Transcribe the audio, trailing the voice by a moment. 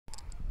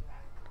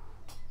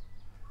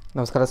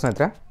ನಮಸ್ಕಾರ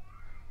ಸ್ನೇಹಿತರೆ,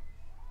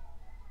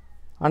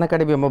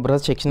 ಅನ್ಅಕಾಡೆಮಿ ಎಂಬ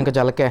ಬೃಹತ್ ಶೈಕ್ಷಣಿಕ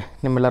ಜಾಲಕ್ಕೆ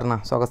ನಿಮ್ಮೆಲ್ಲರನ್ನ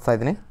ಸ್ವಾಗತಿಸ್ತಾ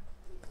ಇದ್ದೀನಿ.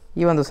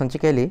 ಈ ಒಂದು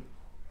ಸಂಚಿಕೆಯಲ್ಲಿ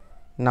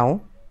ನಾವು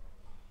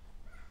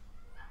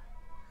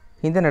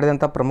ಹಿಂದೆ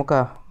ನಡೆದಂಥ ಪ್ರಮುಖ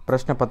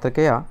ಪ್ರಶ್ನೆ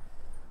ಪತ್ರಿಕೆಯ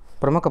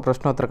ಪ್ರಮುಖ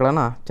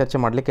ಪ್ರಶ್ನೋತ್ತರಗಳನ್ನು ಚರ್ಚೆ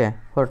ಮಾಡಲಿಕ್ಕೆ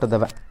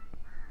ಹೊರಟಿದ್ದೇವೆ.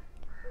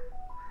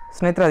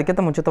 ಸ್ನೇಹಿತರೆ,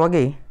 ಅದಕ್ಕಿಂತ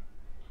ಮುಂಚಿತವಾಗಿ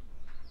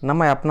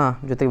ನಮ್ಮ ಆ್ಯಪ್ನ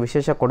ಜೊತೆಗೆ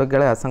ವಿಶೇಷ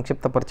ಕೊಡುಗೆಗಳ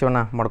ಸಂಕ್ಷಿಪ್ತ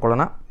ಪರಿಚಯವನ್ನು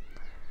ಮಾಡ್ಕೊಳ್ಳೋಣ.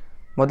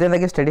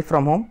 ಮೊದಲನೇದಾಗಿ ಸ್ಟಡಿ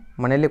ಫ್ರಮ್ ಹೋಮ್,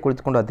 ಮನೆಯಲ್ಲಿ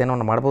ಕುಳಿತುಕೊಂಡು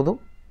ಅಧ್ಯಯನವನ್ನು ಮಾಡ್ಬೋದು.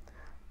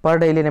 ಪರ್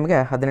ಡೈಲಿ ನಿಮಗೆ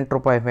 18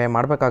 ರೂಪಾಯಿ ಪೇ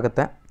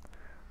ಮಾಡಬೇಕಾಗುತ್ತೆ.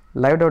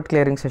 ಲೈವ್ ಡೌಟ್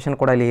ಕ್ಲಿಯರಿಂಗ್ ಸೆಷನ್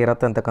ಕೂಡ ಇಲ್ಲಿ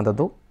ಇರುತ್ತೆ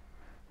ಅಂತಕ್ಕಂಥದ್ದು.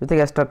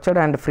 ಜೊತೆಗೆ structured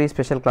and free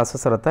special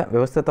classes ಇರುತ್ತೆ.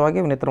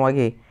 ವ್ಯವಸ್ಥಿತವಾಗಿ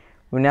ವಿನೂತನವಾಗಿ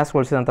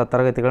ವಿನ್ಯಾಸಗೊಳಿಸಿದಂಥ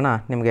ತರಗತಿಗಳನ್ನ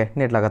ನಿಮಗೆ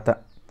ನೀಡಲಾಗುತ್ತೆ.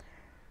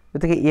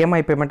 ಜೊತೆಗೆ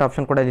EMI ಪೇಮೆಂಟ್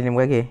ಆಪ್ಷನ್ ಕೂಡ ಇಲ್ಲಿ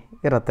ನಿಮಗಾಗಿ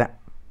ಇರುತ್ತೆ.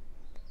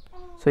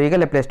 ಸೊ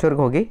ಈಗಲೇ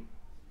ಪ್ಲೇಸ್ಟೋರ್ಗೆ ಹೋಗಿ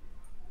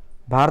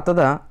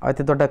ಭಾರತದ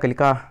ಅತಿ ದೊಡ್ಡ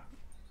ಕಲಿಕಾ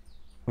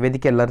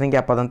ವೇದಿಕೆ ಲರ್ನಿಂಗ್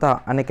ಆ್ಯಪ್ ಆದಂಥ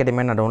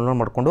ಅನ್ಅಕಾಡೆಮಿಯನ್ನು ಡೌನ್ಲೋಡ್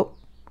ಮಾಡಿಕೊಂಡು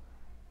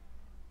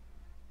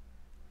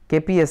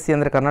KPSC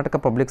ಅಂದರೆ ಕರ್ನಾಟಕ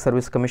ಪಬ್ಲಿಕ್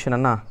ಸರ್ವಿಸ್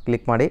ಕಮಿಷನನ್ನು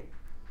ಕ್ಲಿಕ್ ಮಾಡಿ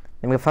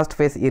ನಿಮಗೆ ಫಸ್ಟ್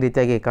ಫೇಸ್ ಈ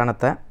ರೀತಿಯಾಗಿ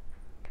ಕಾಣುತ್ತೆ.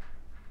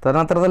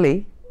 ತದನಂತರದಲ್ಲಿ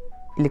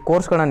ಇಲ್ಲಿ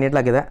ಕೋರ್ಸ್ಗಳನ್ನ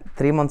ನೀಡಲಾಗಿದೆ.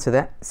 3 ಮಂತ್ಸ್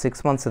ಇದೆ,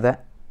 6 ಮಂತ್ಸ್ ಇದೆ,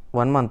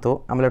 1 ಮಂತು,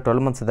 ಆಮೇಲೆ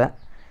 12 ಮಂತ್ಸ್ ಇದೆ.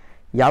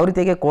 ಯಾವ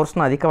ರೀತಿಯಾಗಿ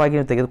ಕೋರ್ಸ್ನ ಅಧಿಕವಾಗಿ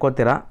ನೀವು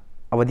ತೆಗೆದುಕೊಳ್ತೀರಾ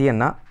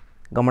ಅವಧಿಯನ್ನು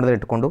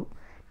ಗಮನದಲ್ಲಿಟ್ಟುಕೊಂಡು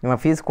ನಿಮ್ಮ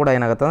ಫೀಸ್ ಕೂಡ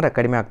ಏನಾಗುತ್ತೆ ಅಂದರೆ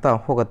ಕಡಿಮೆ ಆಗ್ತಾ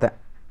ಹೋಗುತ್ತೆ.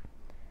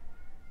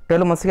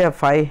 12 ಮಂತ್ಸ್ಗೆ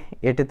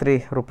 583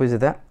 ರೂಪೀಸ್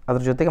ಇದೆ.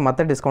 ಅದ್ರ ಜೊತೆಗೆ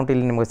ಮತ್ತೆ ಡಿಸ್ಕೌಂಟ್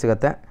ಇಲ್ಲಿ ನಿಮಗೆ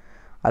ಸಿಗುತ್ತೆ.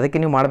 ಅದಕ್ಕೆ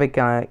ನೀವು ಮಾಡಬೇಕು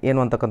ಏನು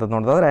ಅಂತಕ್ಕಂಥದ್ದು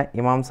ನೋಡೋದಾದರೆ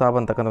ಇಮಾಮ್ಸಾಬ್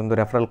ಅಂತಕ್ಕಂಥ ಒಂದು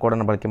ರೆಫರಲ್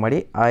ಕೋಡನ್ನು ಬಳಕೆ ಮಾಡಿ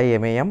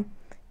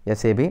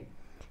IMAMSAB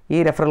ಈ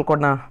ರೆಫರಲ್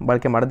ಕೋಡ್ನ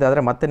ಬಳಕೆ ಮಾಡಿದೆ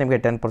ಆದರೆ ಮತ್ತೆ ನಿಮಗೆ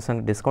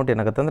 10% ಡಿಸ್ಕೌಂಟ್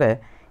ಏನಾಗುತ್ತೆ ಅಂದರೆ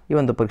ಈ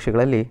ಒಂದು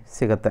ಪರೀಕ್ಷೆಗಳಲ್ಲಿ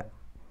ಸಿಗುತ್ತೆ.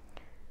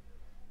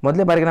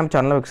 ಮೊದಲೇ ಬಾರಿಗೆ ನಮ್ಮ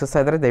ಚಾನಲ್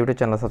ವೀಕ್ಷಿಸ್ತಾ ಇದ್ದರೆ ದಯವಿಟ್ಟು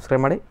ಚಾನಲ್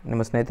ಸಬ್ಸ್ಕ್ರೈಬ್ ಮಾಡಿ,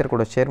 ನಿಮ್ಮ ಸ್ನೇಹಿತರು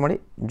ಕೂಡ ಶೇರ್ ಮಾಡಿ,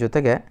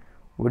 ಜೊತೆಗೆ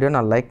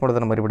ವಿಡಿಯೋನ ಲೈಕ್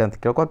ಮಾಡೋದನ್ನು ಮರಿಬೇಡಿ ಅಂತ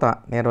ಕೇಳ್ಕೊತಾ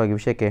ನೇರವಾಗಿ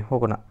ವಿಷಯಕ್ಕೆ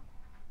ಹೋಗೋಣ.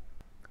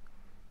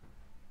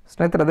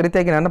 ಸ್ನೇಹಿತರೆ, ಅದೇ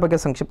ರೀತಿಯಾಗಿ ನನ್ನ ಬಗ್ಗೆ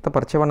ಸಂಕ್ಷಿಪ್ತ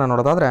ಪರಿಚಯವನ್ನು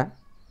ನೋಡೋದಾದರೆ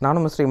ನಾನು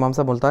ಮಿಸ್ಟರ್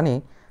ಇಮಾಮ್ಸಬ್ ಮುಲ್ತಾನಿ.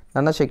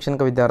 ನನ್ನ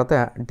ಶೈಕ್ಷಣಿಕ ವಿದ್ಯಾರ್ಹತೆ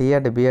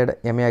D.Ed, B.Ed,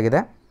 MA ಆಗಿದೆ.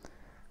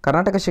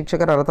 ಕರ್ನಾಟಕ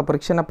ಶಿಕ್ಷಕರ ಅರ್ಹತಾ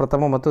ಪರೀಕ್ಷೆಯನ್ನು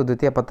ಪ್ರಥಮ ಮತ್ತು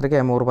ದ್ವಿತೀಯ ಪತ್ರಿಕೆ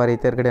 3 ಬಾರಿ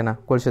ತೇರ್ಗಡೆಯನ್ನು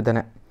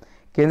ಗೊಳಿಸಿದ್ದೇನೆ.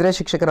 ಕೇಂದ್ರೀಯ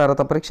ಶಿಕ್ಷಕರ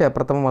ಅರ್ಹತಾ ಪರೀಕ್ಷೆ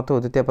ಪ್ರಥಮ ಮತ್ತು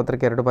ದ್ವಿತೀಯ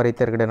ಪತ್ರಿಕೆ 2 ಬಾರಿ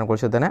ತೇರ್ಗಡೆಯನ್ನು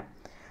ಗೊಳಿಸಿದ್ದೇನೆ.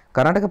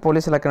 ಕರ್ನಾಟಕ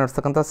ಪೊಲೀಸ್ ಇಲಾಖೆ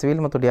ನಡೆಸ್ತಕ್ಕಂಥ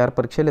ಸಿವಿಲ್ ಮತ್ತು DR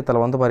ಪರೀಕ್ಷೆಯಲ್ಲಿ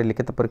ತಲಾ 1 ಬಾರಿ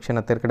ಲಿಖಿತ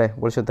ಪರೀಕ್ಷೆಯನ್ನು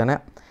ತೇರ್ಗಡೆಗೊಳಿಸಿದ್ದೇನೆ.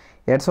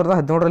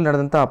 2017ರಲ್ಲಿ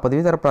ನಡೆದಂಥ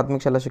ಪದವೀಧರ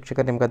ಪ್ರಾಥಮಿಕ ಶಾಲಾ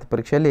ಶಿಕ್ಷಕರ ನೇಮಕಾತಿ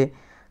ಪರೀಕ್ಷೆಯಲ್ಲಿ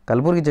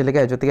ಕಲಬುರಗಿ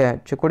ಜಿಲ್ಲೆಗೆ ಜೊತೆಗೆ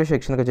ಚಿಕ್ಕೋಡಿ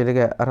ಶೈಕ್ಷಣಿಕ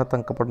ಜಿಲ್ಲೆಗೆ ಅರ್ಹತಾ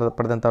ಅಂಕ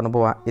ಪಡೆದಂಥ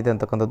ಅನುಭವ ಇದೆ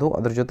ಅಂತಕ್ಕಂಥದ್ದು.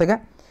 ಅದ್ರ ಜೊತೆಗೆ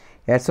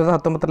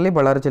 2019ರಲ್ಲಿ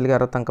ಬಳ್ಳಾರಿ ಜಿಲ್ಲೆಗೆ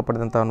ಅರ್ಹತಾ ಅಂಕ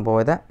ಪಡೆದಂಥ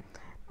ಅನುಭವ ಇದೆ.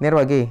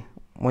 ನೇರವಾಗಿ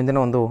ಮುಂದಿನ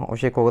ಒಂದು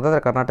ವಿಷಯಕ್ಕೆ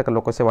ಹೋಗೋದಾದರೆ ಕರ್ನಾಟಕ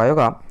ಲೋಕಸೇವಾ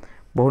ಆಯೋಗ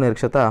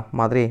ಬಹುನಿರೀಕ್ಷಿತ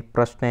ಮಾದರಿ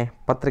ಪ್ರಶ್ನೆ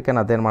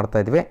ಪತ್ರಿಕೆಯನ್ನು ಅಧ್ಯಯನ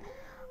ಮಾಡ್ತಾಯಿದ್ವಿ.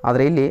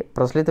 ಆದರೆ ಇಲ್ಲಿ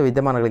ಪ್ರಚಲಿತ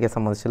ವಿದ್ಯಮಾನಗಳಿಗೆ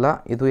ಸಂಬಂಧಿಸಿಲ್ಲ.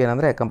 ಇದು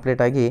ಏನಂದರೆ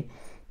ಕಂಪ್ಲೀಟಾಗಿ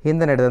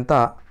ಹಿಂದೆ ನಡೆದಂಥ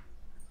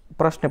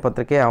ಪ್ರಶ್ನೆ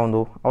ಪತ್ರಿಕೆಯ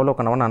ಒಂದು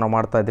ಅವಲೋಕನವನ್ನು ನಾವು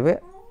ಮಾಡ್ತಾಯಿದ್ವಿ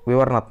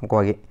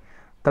ವಿವರಣಾತ್ಮಕವಾಗಿ.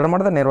 ತಡ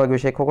ಮಾಡಿದ ನೇರವಾಗಿ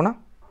ವಿಷಯಕ್ಕೆ ಹೋಗೋಣ.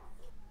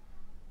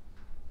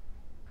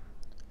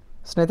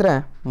 ಸ್ನೇಹಿತರೆ,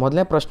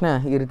 ಮೊದಲನೇ ಪ್ರಶ್ನೆ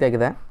ಈ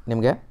ರೀತಿಯಾಗಿದೆ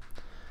ನಿಮಗೆ.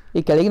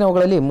 ಈ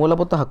ಕೆಳಗಿನವುಗಳಲ್ಲಿ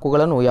ಮೂಲಭೂತ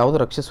ಹಕ್ಕುಗಳನ್ನು ಯಾವುದು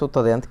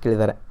ರಕ್ಷಿಸುತ್ತದೆ ಅಂತ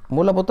ಕೇಳಿದ್ದಾರೆ.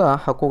 ಮೂಲಭೂತ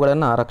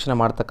ಹಕ್ಕುಗಳನ್ನು ರಕ್ಷಣೆ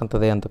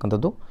ಮಾಡ್ತಕ್ಕಂಥದ್ದೇ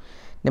ಅಂತಕ್ಕಂಥದ್ದು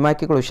ನಿಮ್ಮ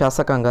ಆಯ್ಕೆಗಳು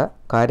ಶಾಸಕಾಂಗ,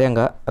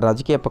 ಕಾರ್ಯಾಂಗ,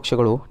 ರಾಜಕೀಯ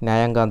ಪಕ್ಷಗಳು,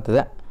 ನ್ಯಾಯಾಂಗ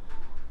ಅಂತಿದೆ.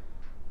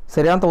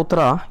 ಸರಿಯಾದ ಉತ್ತರ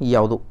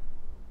ಯಾವುದು?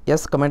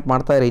 S comment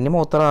ಮಾಡ್ತಾಯಿರಿ. ನಿಮ್ಮ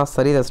ಉತ್ತರ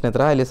ಸರಿ ಇದೆ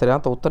ಸ್ನೇಹಿತರೆ. ಇಲ್ಲಿ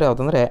ಸರಿಯಾದ ಉತ್ತರ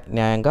ಯಾವುದಂದರೆ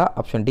ನ್ಯಾಯಾಂಗ,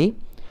 ಆಪ್ಷನ್ ಡಿ.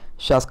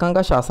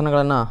 ಶಾಸಕಾಂಗ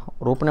ಶಾಸನಗಳನ್ನು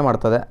ರೂಪಣೆ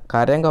ಮಾಡ್ತದೆ.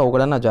 ಕಾರ್ಯಾಂಗ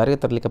ಅವುಗಳನ್ನು ಜಾರಿಗೆ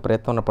ತರಲಿಕ್ಕೆ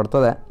ಪ್ರಯತ್ನವನ್ನು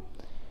ಪಡ್ತದೆ.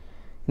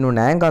 ಇನ್ನು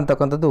ನ್ಯಾಯಾಂಗ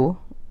ಅಂತಕ್ಕಂಥದ್ದು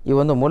ಈ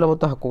ಒಂದು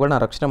ಮೂಲಭೂತ ಹಕ್ಕುಗಳನ್ನ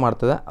ರಕ್ಷಣೆ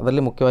ಮಾಡ್ತದೆ.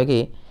 ಅದರಲ್ಲಿ ಮುಖ್ಯವಾಗಿ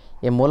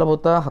ಈ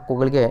ಮೂಲಭೂತ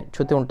ಹಕ್ಕುಗಳಿಗೆ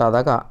ಚ್ಯುತಿ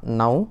ಉಂಟಾದಾಗ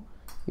ನಾವು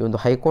ಈ ಒಂದು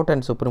ಹೈಕೋರ್ಟ್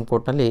ಆ್ಯಂಡ್ ಸುಪ್ರೀಂ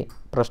ಕೋರ್ಟ್ನಲ್ಲಿ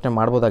ಪ್ರಶ್ನೆ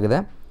ಮಾಡ್ಬೋದಾಗಿದೆ.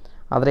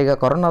 ಆದರೆ ಈಗ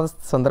ಕೊರೋನಾದ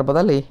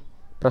ಸಂದರ್ಭದಲ್ಲಿ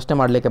ಪ್ರಶ್ನೆ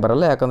ಮಾಡಲಿಕ್ಕೆ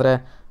ಬರಲ್ಲ. ಯಾಕಂದರೆ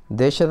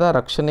ದೇಶದ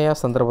ರಕ್ಷಣೆಯ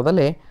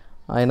ಸಂದರ್ಭದಲ್ಲಿ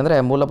ಏನಂದರೆ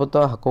ಮೂಲಭೂತ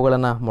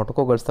ಹಕ್ಕುಗಳನ್ನು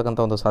ಮೊಟಕುಗೊಳಿಸ್ತಕ್ಕಂಥ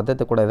ಒಂದು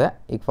ಸಾಧ್ಯತೆ ಕೂಡ ಇದೆ.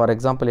 ಈಗ ಫಾರ್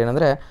ಎಕ್ಸಾಂಪಲ್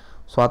ಏನಂದರೆ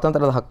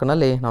ಸ್ವಾತಂತ್ರ್ಯದ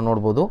ಹಕ್ಕಿನಲ್ಲಿ ನಾವು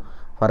ನೋಡ್ಬೋದು,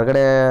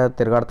 ಹೊರಗಡೆ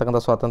ತಿರುಗಾಡ್ತಕ್ಕಂಥ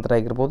ಸ್ವಾತಂತ್ರ್ಯ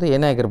ಆಗಿರ್ಬೋದು,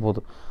 ಏನೇ ಆಗಿರ್ಬೋದು.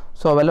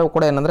 ಸೊ ಅವೆಲ್ಲವೂ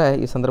ಕೂಡ ಏನಂದರೆ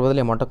ಈ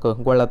ಸಂದರ್ಭದಲ್ಲಿ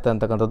ಮೊಟಕುಗೊಳ್ಳುತ್ತೆ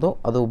ಅಂತಕ್ಕಂಥದ್ದು.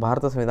 ಅದು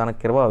ಭಾರತ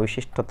ಸಂವಿಧಾನಕ್ಕಿರುವ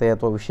ವಿಶಿಷ್ಟತೆ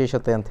ಅಥವಾ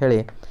ವಿಶೇಷತೆ ಅಂಥೇಳಿ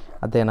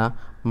ಅಧ್ಯಯನ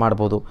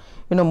ಮಾಡ್ಬೋದು.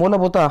 ಇನ್ನು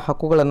ಮೂಲಭೂತ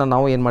ಹಕ್ಕುಗಳನ್ನು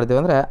ನಾವು ಏನು ಮಾಡಿದ್ದೇವೆ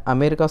ಅಂದರೆ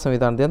ಅಮೇರಿಕಾ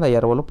ಸಂವಿಧಾನದಿಂದ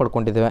ಎರವಲು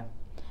ಪಡ್ಕೊಂಡಿದ್ದೇವೆ.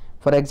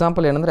 ಫಾರ್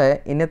ಎಕ್ಸಾಂಪಲ್ ಏನಂದರೆ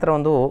ಇನ್ನಿತರ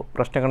ಒಂದು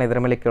ಪ್ರಶ್ನೆಗಳನ್ನ ಇದರ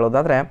ಮೇಲೆ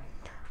ಕೇಳೋದಾದರೆ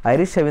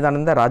ಐರಿಷ್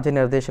ಸಂವಿಧಾನದಿಂದ ರಾಜ್ಯ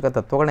ನಿರ್ದೇಶಕ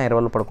ತತ್ವಗಳನ್ನ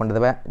ಎರವಲು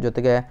ಪಡ್ಕೊಂಡಿದ್ದಾವೆ.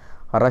 ಜೊತೆಗೆ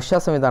ರಷ್ಯಾ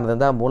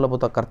ಸಂವಿಧಾನದಿಂದ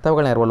ಮೂಲಭೂತ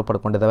ಕರ್ತವ್ಯಗಳನ್ನ ಎರವಲು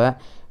ಪಡ್ಕೊಂಡಿದ್ದಾವೆ.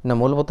 ಇನ್ನು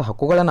ಮೂಲಭೂತ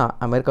ಹಕ್ಕುಗಳನ್ನು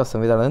ಅಮೆರಿಕ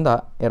ಸಂವಿಧಾನದಿಂದ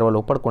ಎರವಲು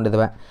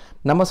ಪಡ್ಕೊಂಡಿದ್ದಾವೆ.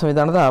 ನಮ್ಮ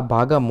ಸಂವಿಧಾನದ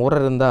ಭಾಗ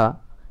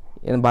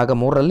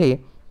 3ರಲ್ಲಿ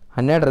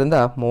 12ರಿಂದ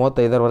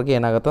 35ರವರೆಗೆ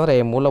ಏನಾಗುತ್ತೆ ಅಂದರೆ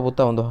ಈ ಮೂಲಭೂತ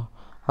ಒಂದು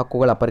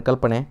ಹಕ್ಕುಗಳ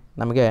ಪರಿಕಲ್ಪನೆ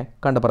ನಮಗೆ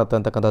ಕಂಡುಬರುತ್ತೆ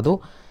ಅಂತಕ್ಕಂಥದ್ದು.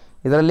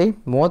 ಇದರಲ್ಲಿ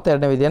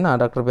 32ನೇ ವಿಧಿಯನ್ನು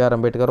ಡಾಕ್ಟರ್ B.R.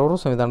 ಅಂಬೇಡ್ಕರ್ ಅವರು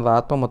ಸಂವಿಧಾನದ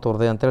ಆತ್ಮ ಮತ್ತು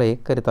ಹೃದಯ ಅಂತೇಳಿ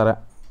ಕರೀತಾರೆ.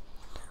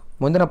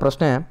 ಮುಂದಿನ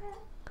ಪ್ರಶ್ನೆ,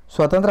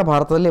 ಸ್ವತಂತ್ರ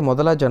ಭಾರತದಲ್ಲಿ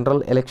ಮೊದಲ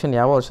ಜನರಲ್ ಎಲೆಕ್ಷನ್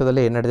ಯಾವ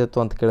ವರ್ಷದಲ್ಲಿ ನಡೆದಿತ್ತು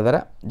ಅಂತ ಕೇಳಿದ್ದಾರೆ.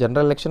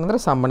 ಜನರಲ್ ಎಲೆಕ್ಷನ್ ಅಂದರೆ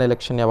ಸಾಮಾನ್ಯ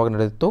ಎಲೆಕ್ಷನ್ ಯಾವಾಗ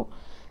ನಡೆದಿತ್ತು?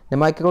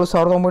 ನಿಮ್ಮ ಆಯ್ಕೆಗಳು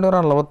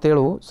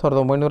 1947,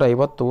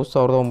 1950,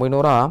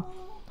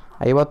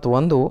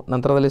 1951,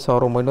 ನಂತರದಲ್ಲಿ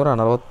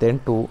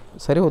 1948.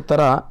 ಸರಿ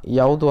ಉತ್ತರ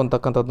ಯಾವುದು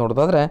ಅಂತಕ್ಕಂಥದ್ದು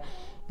ನೋಡೋದಾದರೆ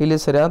ಇಲ್ಲಿ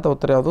ಸರಿಯಾದ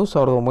ಉತ್ತರ ಯಾವುದು?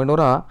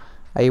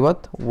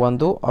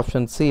 1951,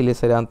 ಆಪ್ಷನ್ ಸಿ ಇಲ್ಲಿ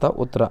ಸರಿಯಾದ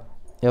ಉತ್ತರ.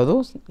 ಯಾವುದು?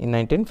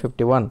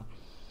 1951.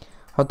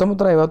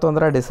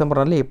 1951ರ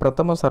ಡಿಸೆಂಬರ್ನಲ್ಲಿ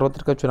ಪ್ರಥಮ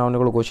ಸಾರ್ವತ್ರಿಕ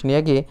ಚುನಾವಣೆಗಳು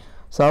ಘೋಷಣೆಯಾಗಿ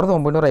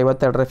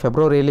 1952ರ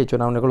ಫೆಬ್ರವರಿಯಲ್ಲಿ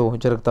ಚುನಾವಣೆಗಳು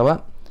ಜರುಗ್ತವೆ.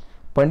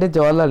 ಪಂಡಿತ್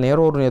ಜವಾಹರ್ಲಾಲ್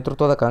ನೆಹರು ಅವರ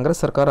ನೇತೃತ್ವದ ಕಾಂಗ್ರೆಸ್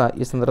ಸರ್ಕಾರ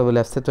ಈ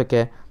ಸಂದರ್ಭದಲ್ಲಿ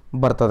ಅಸ್ತಿತ್ವಕ್ಕೆ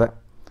ಬರ್ತದೆ.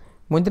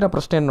 ಮುಂದಿನ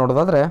ಪ್ರಶ್ನೆಯನ್ನು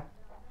ನೋಡೋದಾದರೆ,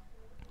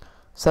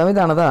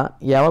 ಸಂವಿಧಾನದ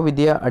ಯಾವ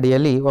ವಿಧಿಯ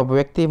ಅಡಿಯಲ್ಲಿ ಒಬ್ಬ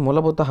ವ್ಯಕ್ತಿ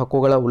ಮೂಲಭೂತ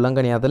ಹಕ್ಕುಗಳ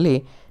ಉಲ್ಲಂಘನೆಯಾದಲ್ಲಿ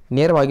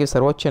ನೇರವಾಗಿ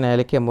ಸರ್ವೋಚ್ಚ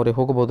ನ್ಯಾಯಾಲಯಕ್ಕೆ ಮೊರೆ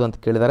ಹೋಗಬಹುದು ಅಂತ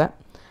ಕೇಳಿದ್ದಾರೆ.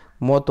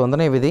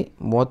 31ನೇ ವಿಧಿ,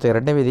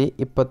 32ನೇ ವಿಧಿ,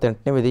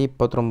 28ನೇ ವಿಧಿ,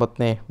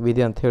 29ನೇ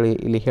ವಿಧಿ ಅಂತ ಹೇಳಿ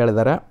ಇಲ್ಲಿ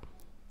ಹೇಳಿದ್ದಾರೆ.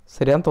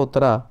 ಸರಿಯಾದ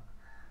ಉತ್ತರ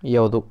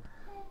ಯಾವುದು?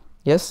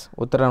 ಎಸ್,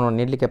 ಉತ್ತರವನ್ನು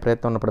ನೀಡಲಿಕ್ಕೆ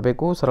ಪ್ರಯತ್ನವನ್ನು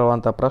ಪಡಬೇಕು.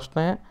 ಸರಳವಾದಂಥ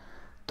ಪ್ರಶ್ನೆ,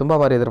 ತುಂಬ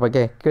ಬಾರಿ ಇದರ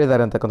ಬಗ್ಗೆ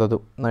ಕೇಳಿದ್ದಾರೆ ಅಂತಕ್ಕಂಥದ್ದು.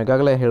 ನಾವು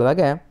ಈಗಾಗಲೇ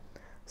ಹೇಳಿದಾಗೆ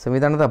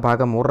ಸಂವಿಧಾನದ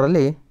ಭಾಗ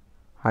 3ರಲ್ಲಿ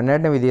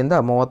 12ನೇ ವಿಧಿಯಿಂದ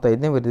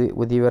 35ನೇ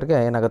ವಿಧಿವರೆಗೆ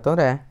ಏನಾಗುತ್ತೆ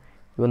ಅಂದರೆ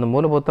ಈ ಒಂದು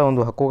ಮೂಲಭೂತ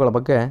ಒಂದು ಹಕ್ಕುಗಳ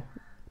ಬಗ್ಗೆ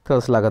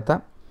ತಿಳಿಸಲಾಗತ್ತೆ.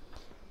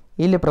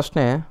 ಇಲ್ಲಿ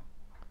ಪ್ರಶ್ನೆ,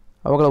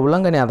 ಅವುಗಳ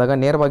ಉಲ್ಲಂಘನೆ ಆದಾಗ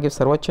ನೇರವಾಗಿ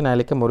ಸರ್ವೋಚ್ಚ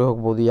ನ್ಯಾಯಾಲಯಕ್ಕೆ ಮೊರೆ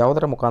ಹೋಗ್ಬೋದು,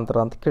 ಯಾವುದರ ಮುಖಾಂತರ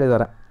ಅಂತ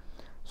ಕೇಳಿದ್ದಾರೆ.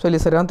 ಸೊ ಇಲ್ಲಿ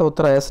ಸರಿಯಾದ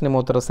ಉತ್ತರ ಎಸ್, ನಿಮ್ಮ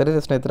ಉತ್ತರ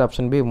ಸರಿದೆ ಸ್ನೇಹಿತರೆ.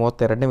 ಆಪ್ಷನ್ ಬಿ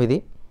 32ನೇ ವಿಧಿ.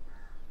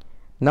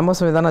 ನಮ್ಮ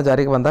ಸಂವಿಧಾನ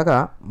ಜಾರಿಗೆ ಬಂದಾಗ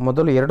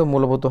ಮೊದಲು 2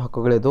 ಮೂಲಭೂತ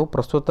ಹಕ್ಕುಗಳಿದ್ದು,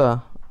 ಪ್ರಸ್ತುತ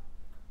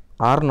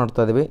 6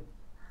 ನೋಡ್ತಾ ಇದ್ದೀವಿ.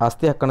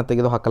 ಆಸ್ತಿ ಹಕ್ಕನ್ನು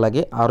ತೆಗೆದು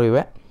ಹಾಕಲಾಗಿ 6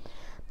 ಇವೆ.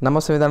 ನಮ್ಮ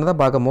ಸಂವಿಧಾನದ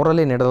ಭಾಗ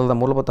 3ರಲ್ಲಿ ನೀಡಲಾದ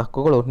ಮೂಲಭೂತ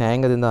ಹಕ್ಕುಗಳು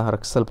ನ್ಯಾಯಾಂಗದಿಂದ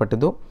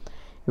ರಕ್ಷಿಸಲ್ಪಟ್ಟಿದ್ದು,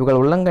 ಇವುಗಳ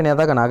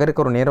ಉಲ್ಲಂಘನೆಯಾದಾಗ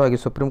ನಾಗರಿಕರು ನೇರವಾಗಿ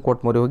ಸುಪ್ರೀಂ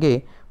ಕೋರ್ಟ್ ಮೊರೆ ಹೋಗಿ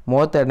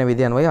 32ನೇ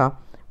ವಿಧಿ ಅನ್ವಯ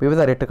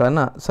ವಿವಿಧ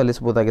ರಿಟ್ಗಳನ್ನು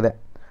ಸಲ್ಲಿಸಬಹುದಾಗಿದೆ.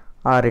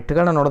 ಆ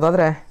ರಿಟ್ಗಳನ್ನ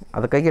ನೋಡೋದಾದರೆ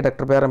ಅದಕ್ಕಾಗಿ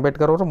ಡಾಕ್ಟರ್ ಬಿ ಆರ್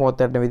ಅಂಬೇಡ್ಕರ್ ಅವರು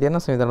 32ನೇ ವಿಧಿಯನ್ನು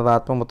ಸಂವಿಧಾನದ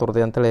ಆತ್ಮ ಮತ್ತು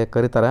ಹೃದಯ ಅಂತೇಳಿ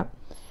ಕರೀತಾರೆ.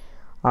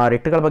 ಆ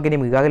ರಿಟ್ಗಳ ಬಗ್ಗೆ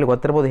ನಿಮ್ಗೆ ಈಗಾಗಲೇ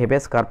ಗೊತ್ತಿರ್ಬೋದು.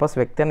 ಹೆಬೇಸ್ ಕಾರ್ಪಸ್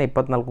ವ್ಯಕ್ತಿಯನ್ನು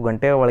 24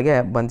 ಗಂಟೆಯ ಒಳಗೆ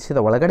ಬಂಧಿಸಿದ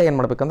ಒಳಗಡೆ ಏನು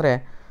ಮಾಡಬೇಕಂದ್ರೆ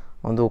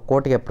ಒಂದು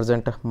ಕೋರ್ಟ್ಗೆ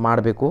ಪ್ರೆಸೆಂಟ್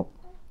ಮಾಡಬೇಕು.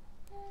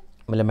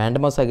 ಆಮೇಲೆ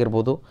ಮ್ಯಾಂಡಮಸ್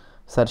ಆಗಿರ್ಬೋದು,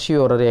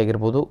 ಸರ್ಶಿಯೋರರಿ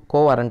ಆಗಿರ್ಬೋದು, ಕೋ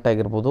ವಾರಂಟ್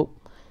ಆಗಿರ್ಬೋದು,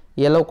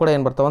 ಎಲ್ಲವೂ ಕೂಡ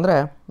ಏನು ಬರ್ತಾವೆ ಅಂದರೆ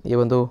ಈ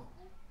ಒಂದು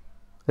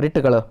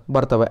ರಿಟ್ಗಳು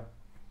ಬರ್ತವೆ.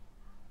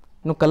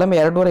 ಇನ್ನು ಕಲಂ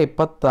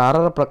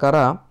 226ರ ಪ್ರಕಾರ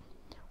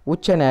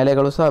ಉಚ್ಚ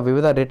ನ್ಯಾಯಾಲಯಗಳು ಸಹ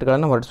ವಿವಿಧ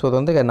ರಿಟ್ಗಳನ್ನು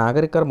ಹೊರಡಿಸುವುದರೊಂದಿಗೆ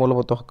ನಾಗರಿಕರ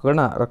ಮೂಲಭೂತ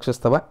ಹಕ್ಕುಗಳನ್ನ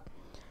ರಕ್ಷಿಸ್ತವೆ.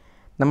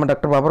 ನಮ್ಮ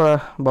ಡಾಕ್ಟರ್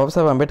ಬಾಬಾ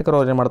ಸಾಹೇಬ್ ಅಂಬೇಡ್ಕರ್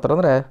ಅವರು ಏನು ಮಾಡ್ತಾರೆ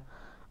ಅಂದರೆ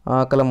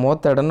ಕಲಂ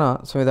 32ನ್ನು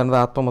ಸಂವಿಧಾನದ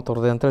ಆತ್ಮ ಮತ್ತು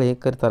ಹೃದಯ ಅಂತೇಳಿ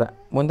ಕರೀತಾರೆ.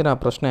 ಮುಂದಿನ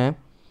ಪ್ರಶ್ನೆ,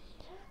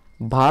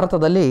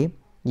 ಭಾರತದಲ್ಲಿ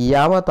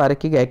ಯಾವ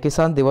ತಾರೀಕಿಗೆ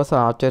ಕಿಸಾನ್ ದಿವಸ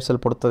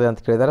ಆಚರಿಸಲ್ಪಡುತ್ತದೆ ಅಂತ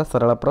ಕೇಳಿದ್ದಾರೆ.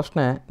 ಸರಳ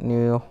ಪ್ರಶ್ನೆ,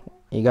 ನೀವು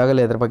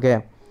ಈಗಾಗಲೇ ಇದರ ಬಗ್ಗೆ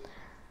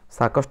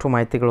ಸಾಕಷ್ಟು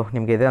ಮಾಹಿತಿಗಳು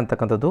ನಿಮಗೆ ಇದೆ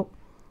ಅಂತಕ್ಕಂಥದ್ದು.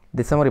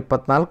 December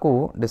 24,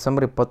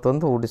 December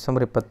 21,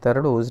 December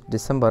 22,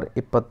 December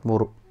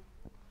 23.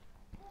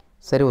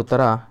 ಸರಿ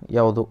ಉತ್ತರ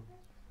ಯಾವುದು?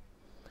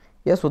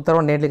 ಎಸ್,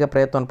 ಉತ್ತರವನ್ನು ನೀಡಲಿಕ್ಕೆ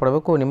ಪ್ರಯತ್ನವನ್ನು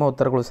ಪಡಬೇಕು. ನಿಮ್ಮ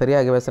ಉತ್ತರಗಳು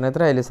ಸರಿಯಾಗಿವೆ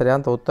ಸ್ನೇಹಿತರೆ. ಇಲ್ಲಿ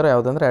ಸರಿಯಾದ ಉತ್ತರ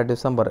ಯಾವುದಂದರೆ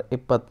ಡಿಸೆಂಬರ್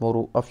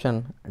 23, ಆಪ್ಷನ್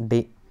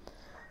ಡಿ.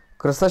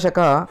 ಕ್ರಿಸ್ತಶಕ,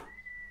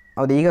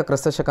 ಅದು ಈಗ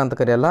ಕ್ರಿಸ್ತಶಕ ಅಂತ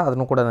ಕರೆಯಲ್ಲ,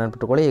 ಅದನ್ನು ಕೂಡ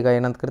ನೆನಪಿಟ್ಕೊಳ್ಳಿ. ಈಗ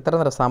ಏನಂತ ಕರೀತಾರೆ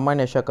ಅಂದರೆ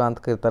ಸಾಮಾನ್ಯ ಶಕ ಅಂತ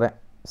ಕರೀತಾರೆ.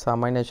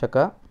 ಸಾಮಾನ್ಯ ಶಕ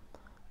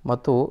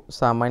ಮತ್ತು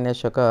ಸಾಮಾನ್ಯ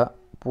ಶಕ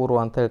ಪೂರ್ವ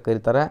ಅಂತ ಹೇಳಿ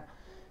ಕರೀತಾರೆ.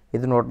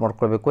 ಇದು ನೋಟ್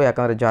ಮಾಡ್ಕೊಳ್ಬೇಕು,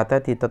 ಯಾಕಂದರೆ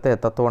ಜಾತ್ಯತೀತತೆ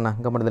ತತ್ವವನ್ನು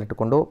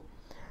ಗಮನದಲ್ಲಿಟ್ಟುಕೊಂಡು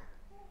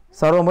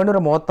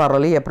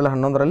 1936ರಲ್ಲಿ ಏಪ್ರಿಲ್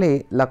 11ರಲ್ಲಿ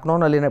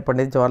ಲಕ್ನೋನಲ್ಲಿನ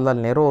ಪಂಡಿತ್ ಜವಾಹರ್ಲಾಲ್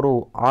ನೆಹರು ಅವರು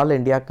ಆಲ್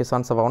ಇಂಡಿಯಾ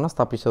ಕಿಸಾನ್ ಸಭಾವನ್ನು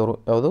ಸ್ಥಾಪಿಸಿದರು.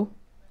 ಯಾವುದು?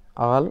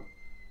 ಆಲ್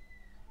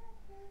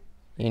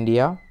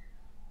ಇಂಡಿಯಾ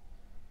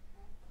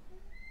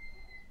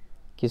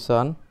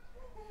ಕಿಸಾನ್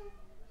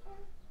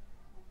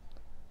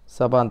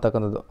ಸಭಾ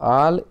ಅಂತಕ್ಕಂಥದ್ದು,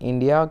 ಆಲ್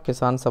ಇಂಡಿಯಾ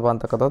ಕಿಸಾನ್ ಸಭಾ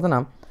ಅಂತಕ್ಕಂಥದ್ದನ್ನು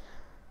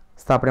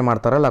ಸ್ಥಾಪನೆ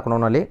ಮಾಡ್ತಾರೆ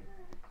ಲಕ್ನೋನಲ್ಲಿ.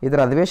 ಇದರ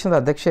ಅಧಿವೇಶನದ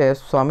ಅಧ್ಯಕ್ಷೆ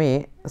ಸ್ವಾಮಿ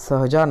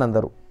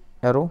ಸಹಜಾನಂದರು.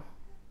 ಯಾರು?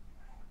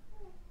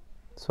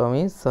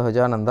 ಸ್ವಾಮಿ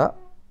ಸಹಜಾನಂದ.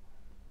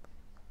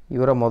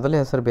 ಇವರ ಮೊದಲ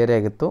ಹೆಸರು ಬೇರೆ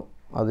ಆಗಿತ್ತು.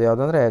 ಅದು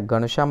ಯಾವುದಂದರೆ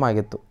ಘನಶ್ಯಾಮ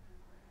ಆಗಿತ್ತು.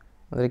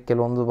 ಅಂದರೆ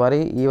ಕೆಲವೊಂದು ಬಾರಿ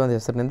ಈ ಒಂದು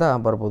ಹೆಸರಿನಿಂದ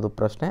ಬರ್ಬೋದು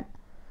ಪ್ರಶ್ನೆ.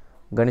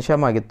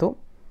 ಘನಶ್ಯಾಮ ಆಗಿತ್ತು.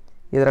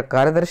 ಇದರ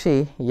ಕಾರ್ಯದರ್ಶಿ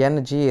ಎನ್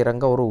ಜಿ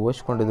ರಂಗ ಅವರು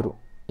ವಹಿಸ್ಕೊಂಡಿದ್ದರು.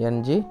 ಎನ್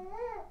ಜಿ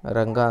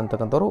ರಂಗ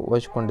ಅಂತಕ್ಕಂಥವ್ರು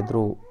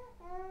ವಹಿಸ್ಕೊಂಡಿದ್ದರು.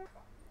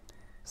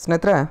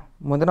 ಸ್ನೇಹಿತರೆ,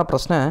 ಮುಂದಿನ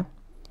ಪ್ರಶ್ನೆ,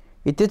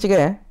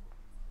 ಇತ್ತೀಚೆಗೆ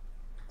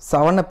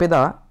ಸಾವನ್ನಪ್ಪಿದ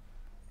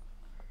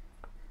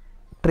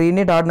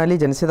ಟ್ರಿನಿಡಾಡ್ನಲ್ಲಿ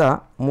ಜನಿಸಿದ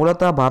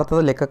ಮೂಲತಃ ಭಾರತದ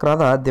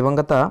ಲೇಖಕರಾದ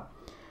ದಿವಂಗತ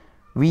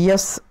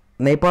ವಿ.ಎಸ್.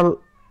 ನೈಪಾಲ್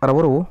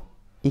ರವರು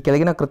ಈ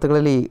ಕೆಳಗಿನ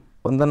ಕೃತಿಗಳಲ್ಲಿ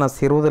ಒಂದನ್ನು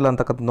ಸೇರುವುದಿಲ್ಲ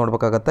ಅಂತಕ್ಕಂಥದ್ದು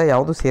ನೋಡಬೇಕಾಗತ್ತೆ.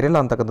 ಯಾವುದು ಸೇರಿಲ್ಲ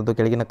ಅಂತಕ್ಕಂಥದ್ದು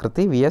ಕೆಳಗಿನ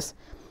ಕೃತಿ ವಿ.ಎಸ್.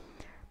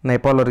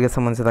 ನೈಪಾಲ್ ಅವರಿಗೆ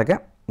ಸಂಬಂಧಿಸಿದಾಗೆ.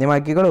 ನಿಮ್ಮ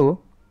ಆಯ್ಕೆಗಳು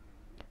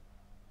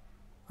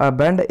ಅ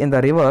bend in the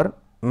river,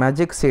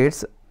 magic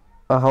seeds,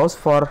 a house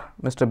for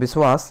mister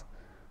Biswas,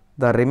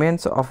 the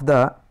remains of the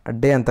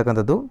day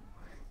ಅಂತಕ್ಕಂಥದ್ದು.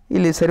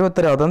 ಇಲ್ಲಿ ಸರಿ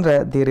ಉತ್ತರ ಯಾವುದಂದರೆ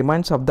the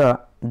remains of the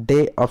day,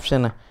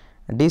 option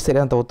D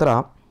ಸರಿಯಾದ ಉತ್ತರ.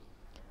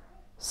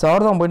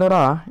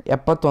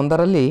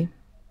 1971ರಲ್ಲಿ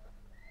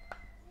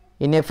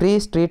ಇನ್ ಎ ಫ್ರೀ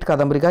ಸ್ಟ್ರೀಟ್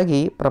ಕಾದಂಬರಿಗಾಗಿ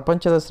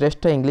ಪ್ರಪಂಚದ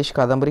ಶ್ರೇಷ್ಠ ಇಂಗ್ಲೀಷ್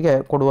ಕಾದಂಬರಿಗೆ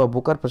ಕೊಡುವ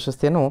ಬೂಕರ್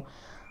ಪ್ರಶಸ್ತಿಯನ್ನು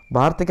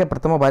ಭಾರತಕ್ಕೆ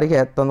ಪ್ರಥಮ ಬಾರಿಗೆ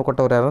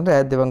ತಂದುಕೊಟ್ಟವರು ಯಾರಂದರೆ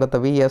ದಿವಂಗತ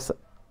ವಿ.ಎಸ್.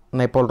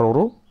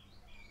 ನೈಪಾಲ್ರವರು.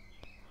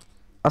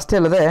 ಅಷ್ಟೇ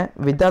ಅಲ್ಲದೆ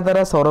ವಿದ್ಯಾಧರ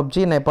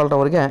ಸೌರಭ್ಜಿ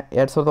ನೈಪಾಲ್ರವರಿಗೆ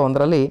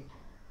 2001ರಲ್ಲಿ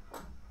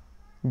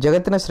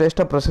ಜಗತ್ತಿನ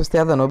ಶ್ರೇಷ್ಠ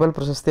ಪ್ರಶಸ್ತಿಯಾದ ನೊಬೆಲ್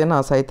ಪ್ರಶಸ್ತಿಯನ್ನು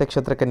ಸಾಹಿತ್ಯ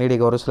ಕ್ಷೇತ್ರಕ್ಕೆ ನೀಡಿ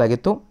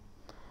ಗೌರವಿಸಲಾಗಿತ್ತು.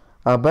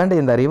 ಅ bend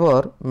in the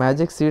river,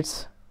 magic seeds,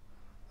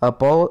 a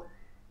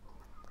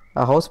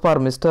house for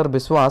mister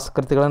Biswas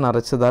ಕೃತಿಗಳನ್ನು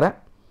ರಚಿಸಿದ್ದಾರೆ.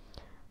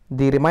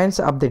 The remains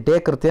of the day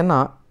ಕೃತಿಯನ್ನು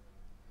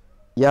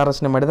ಯಾರು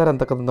ರಚನೆ ಮಾಡಿದ್ದಾರೆ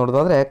ಅಂತಕ್ಕಂಥ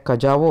ನೋಡೋದಾದರೆ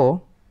ಕಜಾವೋ,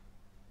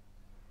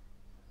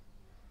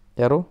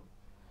 ಯಾರು?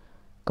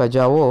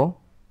 ಕಜಾವೋ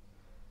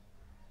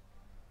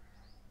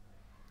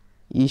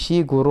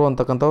ಇಶಿಗುರೋ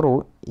ಅಂತಕ್ಕಂಥವ್ರು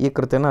ಈ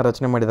ಕೃತಿಯನ್ನು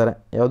ರಚನೆ ಮಾಡಿದ್ದಾರೆ.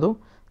 ಯಾವುದು?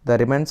 The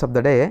remains of the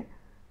day,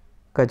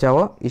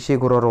 ಕಜಾವೋ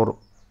ಇಶಿಗುರೋರವರು.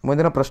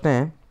 ಮುಂದಿನ ಪ್ರಶ್ನೆ,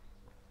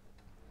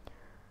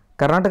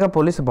 ಕರ್ನಾಟಕ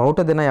ಪೊಲೀಸ್ ಬಾವುಟ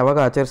ದಿನ ಯಾವಾಗ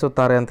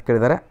ಆಚರಿಸುತ್ತಾರೆ ಅಂತ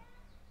ಕೇಳಿದ್ದಾರೆ.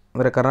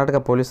 ಅಂದರೆ ಕರ್ನಾಟಕ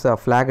ಪೊಲೀಸ್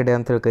ಫ್ಲ್ಯಾಗ್ ಡೇ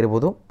ಅಂತೇಳಿ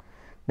ಕರಿಬೋದು.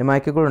 ನಿಮ್ಮ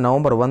ಆಯ್ಕೆಗಳು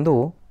ನವಂಬರ್ 1,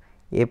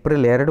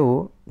 ಏಪ್ರಿಲ್ 2,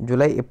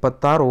 ಜುಲೈ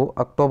 26,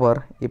 ಅಕ್ಟೋಬರ್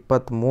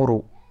 23.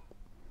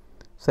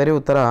 ಸರಿ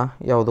ಉತ್ತರ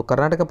ಯಾವುದು?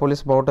 ಕರ್ನಾಟಕ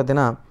ಪೊಲೀಸ್ ಬಾವುಟ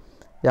ದಿನ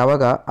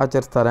ಯಾವಾಗ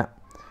ಆಚರಿಸ್ತಾರೆ?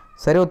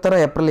 ಸರಿ ಉತ್ತರ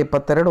April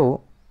 2,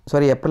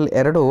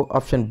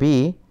 option B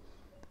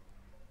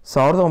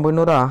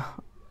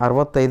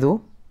 1965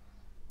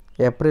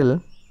 April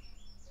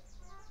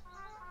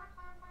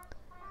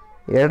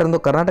 2ರಂದು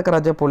Karnataka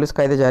ರಾಜ್ಯ ಪೊಲೀಸ್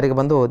ಕಾಯ್ದೆ ಜಾರಿಗೆ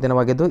ಬಂದು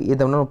ದಿನವಾಗಿದ್ದು ಈ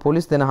ದಿನವನ್ನು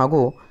ಪೊಲೀಸ್ ದಿನ ಹಾಗೂ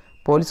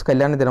ಪೊಲೀಸ್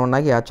ಕಲ್ಯಾಣ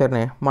ದಿನವನ್ನಾಗಿ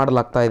ಆಚರಣೆ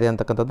ಮಾಡಲಾಗ್ತಾ ಇದೆ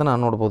ಅಂತಕ್ಕಂಥದ್ದನ್ನು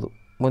ನೋಡ್ಬೋದು.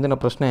 ಮುಂದಿನ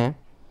ಪ್ರಶ್ನೆ,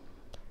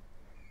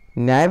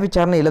 ನ್ಯಾಯ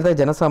ವಿಚಾರಣೆ ಇಲ್ಲದೆ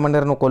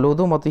ಜನಸಾಮಾನ್ಯರನ್ನು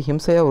ಕೊಲ್ಲುವುದು ಮತ್ತು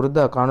ಹಿಂಸೆಯ ವಿರುದ್ಧ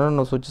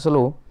ಕಾನೂನನ್ನು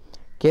ಸೂಚಿಸಲು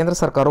ಕೇಂದ್ರ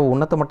ಸರ್ಕಾರವು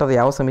ಉನ್ನತ ಮಟ್ಟದ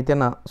ಯಾವ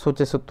ಸಮಿತಿಯನ್ನು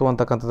ಸೂಚಿಸುತ್ತು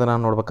ಅಂತಕ್ಕಂಥದ್ದನ್ನು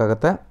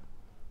ನೋಡಬೇಕಾಗತ್ತೆ.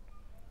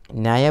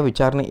 ನ್ಯಾಯ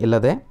ವಿಚಾರಣೆ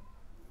ಇಲ್ಲದೆ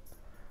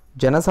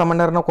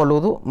ಜನಸಾಮಾನ್ಯರನ್ನು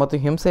ಕೊಲ್ಲುವುದು ಮತ್ತು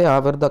ಹಿಂಸೆಯ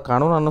ವಿರುದ್ಧ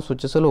ಕಾನೂನನ್ನು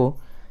ಸೂಚಿಸಲು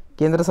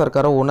ಕೇಂದ್ರ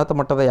ಸರ್ಕಾರವು ಉನ್ನತ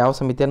ಮಟ್ಟದ ಯಾವ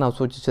ಸಮಿತಿಯನ್ನು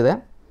ಸೂಚಿಸಿದೆ?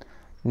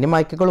 ನಿಮ್ಮ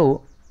ಆಯ್ಕೆಗಳು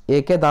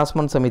AK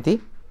ದಾಸ್ಮನ್ ಸಮಿತಿ,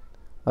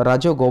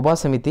 ರಾಜೀವ್ ಗೌಬಾ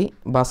ಸಮಿತಿ,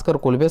 ಭಾಸ್ಕರ್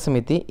ಕುಲ್ಬೆ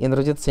ಸಮಿತಿ,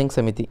 ಇಂದ್ರಜಿತ್ ಸಿಂಗ್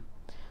ಸಮಿತಿ.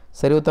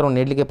 ಸರಿ ಉತ್ತರವನ್ನು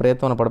ನೀಡಲಿಕ್ಕೆ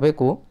ಪ್ರಯತ್ನವನ್ನು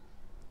ಪಡಬೇಕು.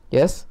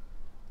 ಎಸ್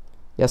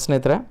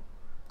ಸ್ನೇಹಿತರೆ,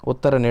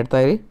 ಉತ್ತರ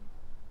ನೀಡ್ತಾಯಿರಿ.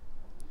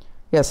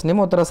 ಎಸ್, ನಿಮ್ಮ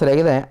ಉತ್ತರ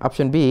ಸರಿಯಾಗಿದೆ.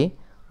 ಆಪ್ಷನ್ ಬಿ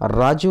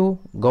ರಾಜೀವ್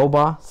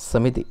ಗೌಬಾ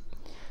ಸಮಿತಿ.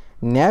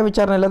 ನ್ಯಾಯ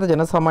ವಿಚಾರಣೆ ಇಲ್ಲದ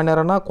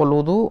ಜನಸಾಮಾನ್ಯರನ್ನು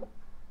ಕೊಲ್ಲುವುದು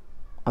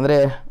ಅಂದರೆ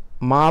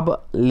ಮಾಬ್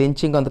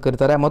ಲಿಂಚಿಂಗ್ ಅಂತ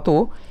ಕರೀತಾರೆ ಮತ್ತು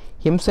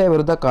ಹಿಂಸೆಯ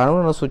ವಿರುದ್ಧ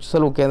ಕಾನೂನನ್ನು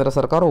ಸೂಚಿಸಲು ಕೇಂದ್ರ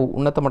ಸರ್ಕಾರವು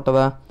ಉನ್ನತ ಮಟ್ಟದ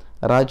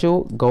ರಾಜೀವ್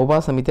ಗೌಬಾ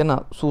ಸಮಿತಿಯನ್ನು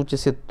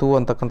ಸೂಚಿಸಿತ್ತು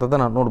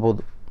ಅಂತಕ್ಕಂಥದ್ದನ್ನು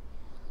ನೋಡ್ಬೋದು.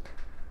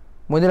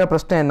 ಮುಂದಿನ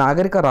ಪ್ರಶ್ನೆ,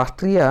 ನಾಗರಿಕ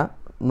ರಾಷ್ಟ್ರೀಯ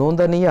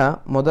ನೋಂದಣಿಯ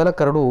ಮೊದಲ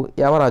ಕರಡು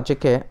ಯಾವ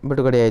ರಾಜ್ಯಕ್ಕೆ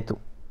ಬಿಡುಗಡೆಯಾಯಿತು?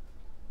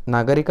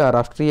 ನಾಗರಿಕ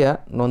ರಾಷ್ಟ್ರೀಯ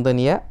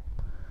ನೋಂದಣಿಯ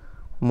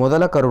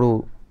ಮೊದಲ ಕರಡು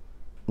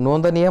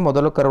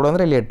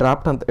ಅಂದರೆ ಇಲ್ಲಿ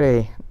ಡ್ರಾಫ್ಟ್ ಅಂತೇಳಿ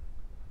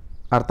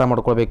ಅರ್ಥ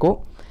ಮಾಡ್ಕೊಳ್ಬೇಕು.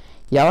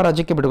 ಯಾವ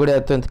ರಾಜ್ಯಕ್ಕೆ ಬಿಡುಗಡೆ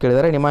ಆಯಿತು ಅಂತ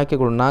ಕೇಳಿದರೆ ನಿಮ್ಮ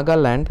ಆಯ್ಕೆಗಳು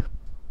ನಾಗಾಲ್ಯಾಂಡ್,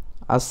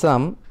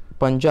 ಅಸ್ಸಾಂ,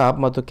 ಪಂಜಾಬ್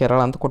ಮತ್ತು ಕೇರಳ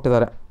ಅಂತ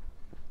ಕೊಟ್ಟಿದ್ದಾರೆ.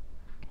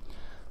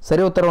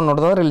 ಸರಿ ಉತ್ತರವನ್ನು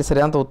ನೋಡಿದ್ರೆ ಇಲ್ಲಿ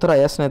ಸರಿಯಾದ ಉತ್ತರ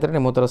ಎಸ್ ಸ್ನೇಹಿತರೆ,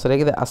 ನಿಮ್ಮ ಉತ್ತರ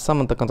ಸರಿಯಾಗಿದೆ. ಅಸ್ಸಾಂ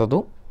ಅಂತಕ್ಕಂಥದ್ದು.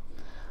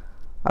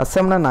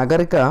 ಅಸ್ಸಾಂನ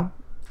ನಾಗರಿಕ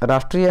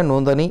ರಾಷ್ಟ್ರೀಯ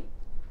ನೋಂದಣಿ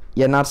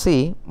NRC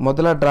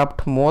ಮೊದಲ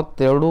ಡ್ರಾಫ್ಟ್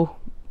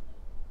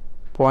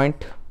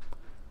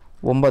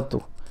 32.9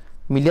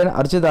 ಮಿಲಿಯನ್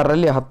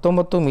ಅರ್ಜಿದಾರರಲ್ಲಿ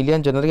 19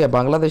 ಮಿಲಿಯನ್ ಜನರಿಗೆ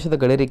ಬಾಂಗ್ಲಾದೇಶದ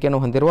ಗಡಿರೇಖೆಯನ್ನು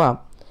ಹೊಂದಿರುವ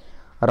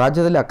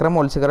ರಾಜ್ಯದಲ್ಲಿ ಅಕ್ರಮ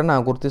ವಲಸಿಗರನ್ನು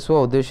ಗುರುತಿಸುವ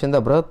ಉದ್ದೇಶದಿಂದ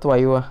ಬೃಹತ್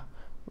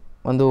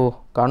ಒಂದು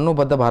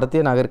ಕಾನೂನುಬದ್ಧ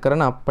ಭಾರತೀಯ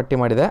ನಾಗರಿಕರನ್ನು ಪಟ್ಟಿ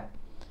ಮಾಡಿದೆ.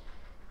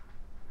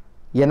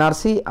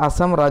 NRC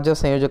ಅಸ್ಸಾಂ ರಾಜ್ಯ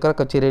ಸಂಯೋಜಕರ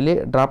ಕಚೇರಿಯಲ್ಲಿ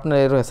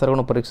ಡ್ರಾಫ್ಟ್ನಲ್ಲಿರುವ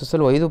ಹೆಸರುಗಳನ್ನು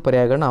ಪರೀಕ್ಷಿಸಲು 5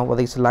 ಪರ್ಯಾಯಗಳನ್ನು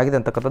ಒದಗಿಸಲಾಗಿದೆ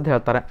ಅಂತಕ್ಕಂಥದ್ದು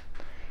ಹೇಳ್ತಾರೆ.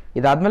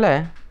 ಇದಾದಮೇಲೆ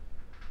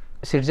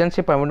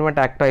ಸಿಟಿಜನ್ಶಿಪ್ ಅಮೆಂಡ್ಮೆಂಟ್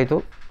ಆ್ಯಕ್ಟ್ ಆಯಿತು,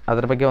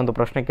 ಅದರ ಬಗ್ಗೆ ಒಂದು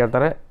ಪ್ರಶ್ನೆ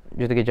ಕೇಳ್ತಾರೆ.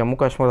 ಜೊತೆಗೆ ಜಮ್ಮು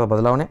ಕಾಶ್ಮೀರದ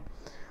ಬದಲಾವಣೆ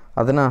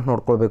ಅದನ್ನು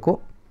ನೋಡ್ಕೊಳ್ಬೇಕು.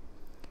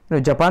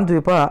 ಇನ್ನು ಜಪಾನ್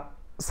ದ್ವೀಪ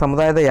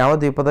ಸಮುದಾಯದ ಯಾವ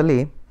ದ್ವೀಪದಲ್ಲಿ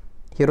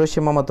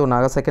ಹಿರೋಶಿಮಾ ಮತ್ತು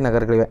ನಾಗಸಾಕಿ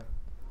ನಗರಗಳಿವೆ?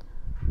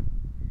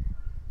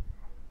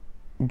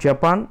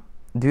 ಜಪಾನ್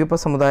ದ್ವೀಪ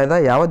ಸಮುದಾಯದ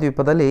ಯಾವ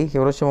ದ್ವೀಪದಲ್ಲಿ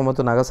ಹಿರೋಶಿಮಾ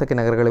ಮತ್ತು ನಾಗಸಾಕಿ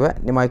ನಗರಗಳಿವೆ?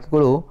 ನಿಮ್ಮ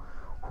ಆಯ್ಕೆಗಳು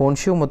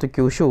ಹೋನ್ಶು ಮತ್ತು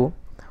ಕ್ಯೂಶು,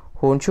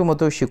 ಹೋನ್ಶು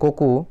ಮತ್ತು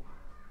ಶಿಕೋಕು,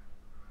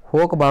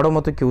 ಹೋಕ್ಬಾಡೋ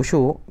ಮತ್ತು ಕ್ಯೂಶು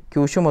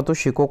ಮತ್ತು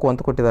ಶಿಕೋಕು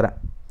ಅಂತ ಕೊಟ್ಟಿದ್ದಾರೆ.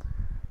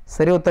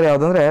 ಸರಿ ಉತ್ತರ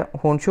ಯಾವುದಂದರೆ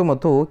ಹೋನ್ಶು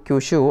ಮತ್ತು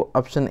ಕ್ಯೂಶು.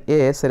 ಆಪ್ಷನ್ ಎ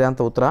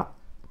ಸರಿಯಾದ ಉತ್ತರ.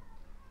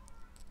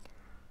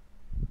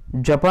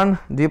 ಜಪಾನ್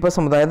ದ್ವೀಪ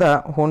ಸಮುದಾಯದ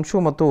ಹೋನ್ಶು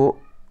ಮತ್ತು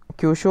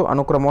ಕ್ಯೂಶು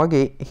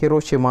ಅನುಕ್ರಮವಾಗಿ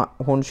ಹಿರೋಶಿಮಾ,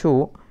 ಹೋನ್ಶು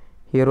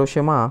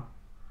ಹಿರೋಶಿಮಾ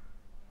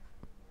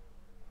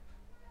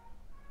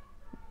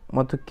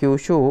ಮತ್ತು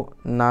ಕ್ಯೂಶು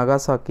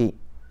ನಾಗಾಸಾಕಿ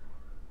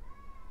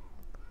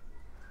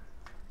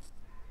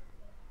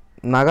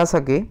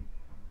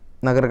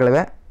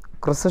ನಗರಗಳಿವೆ.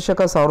 ಕ್ರಿಸ್ತಶಕ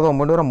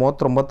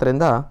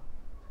 1939ರಿಂದ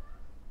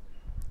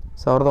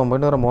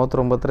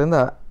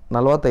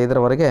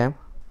 1945ರವರೆಗೆ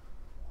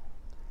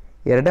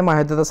ಎರಡನೇ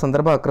ಮಹಾಯುದ್ಧದ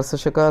ಸಂದರ್ಭ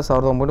ಕ್ರಿಸ್ತಶಕ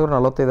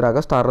 1945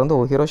 ಆಗಸ್ಟ್ 6ರಂದು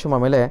ಹಿರೋಶಿಮಾ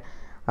ಮೇಲೆ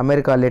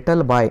ಅಮೆರಿಕ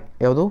ಲಿಟಲ್ ಬಾಯ್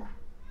ಯಾವುದು?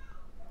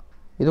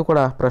 ಇದು ಕೂಡ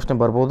ಪ್ರಶ್ನೆ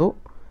ಬರ್ಬೋದು.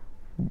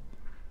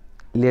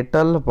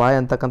 ಲಿಟಲ್ ಬಾಯ್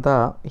ಅಂತಕ್ಕಂಥ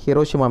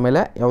ಹಿರೋಶಿಮಾ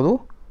ಮೇಲೆ ಯಾವುದು?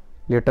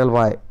 Little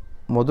boy.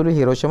 ಮೊದಲು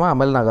ಹಿರೋಶಿಮಾ,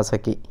 ಆಮೇಲೆ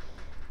ನಾಗಾಸಾಕಿ.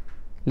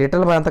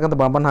 ಲಿಟಲ್ ಬಾಯ್ ಅಂತಕ್ಕಂಥ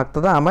ಬಾಂಬನ್ನು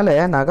ಹಾಕ್ತದೆ. ಆಮೇಲೆ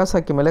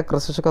ನಾಗಾಸಾಕಿ ಮೇಲೆ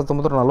ಕ್ರಿಸ್ತಶಕ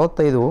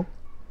 1945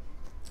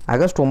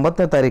 ಆಗಸ್ಟ್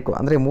 9ನೇ ತಾರೀಕು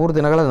ಅಂದರೆ 3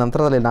 ದಿನಗಳ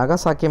ನಂತರದಲ್ಲಿ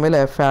ನಾಗಾಸಾಕಿ ಮೇಲೆ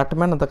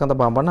ಫ್ಯಾಟ್ಮ್ಯಾನ್ ಅಂತಕ್ಕಂಥ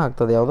ಬಾಂಬನ್ನು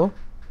ಹಾಕ್ತದೆ. ಯಾವುದು?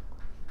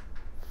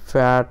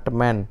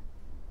 ಫ್ಯಾಟ್ಮ್ಯಾನ್.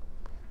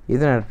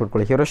 ಇದು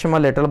ನೆನಪಿಟ್ಕೊಳ್ಳಿ. ಹಿರೋಶಿಮಾ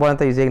ಲಿಟಲ್ ಬಾಯ್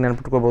ಅಂತ ಈಸಿಯಾಗಿ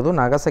ನೆನಪಿಟ್ಕೊಳ್ಬೋದು.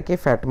 ನಾಗಾಸಾಕಿ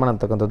ಫ್ಯಾಟ್ಮ್ಯಾನ್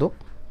ಅಂತಕ್ಕಂಥದ್ದು.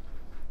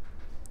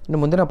 ಇನ್ನು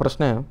ಮುಂದಿನ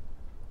ಪ್ರಶ್ನೆ,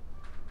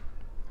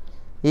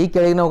 ಈ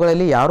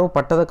ಕೆಳಗಿನವುಗಳಲ್ಲಿ ಯಾರು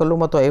ಪಟ್ಟದಕಲ್ಲು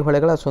ಮತ್ತು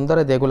ಐಹೊಳೆಗಳ ಸುಂದರ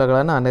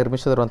ದೇಗುಲಗಳನ್ನು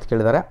ನಿರ್ಮಿಸಿದರು ಅಂತ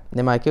ಕೇಳಿದ್ದಾರೆ.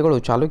 ನಿಮ್ಮ ಆಯ್ಕೆಗಳು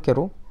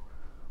ಚಾಲುಕ್ಯರು,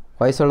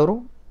 ಹೊಯ್ಸಳರು,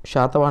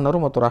 ಶಾತವಾಹನರು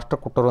ಮತ್ತು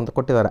ರಾಷ್ಟ್ರಕೂಟರು ಅಂತ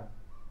ಕೊಟ್ಟಿದ್ದಾರೆ.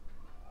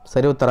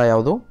 ಸರಿ ಉತ್ತರ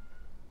ಯಾವುದು?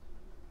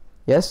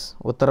 ಎಸ್,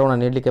 ಉತ್ತರವನ್ನು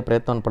ನೀಡಲಿಕ್ಕೆ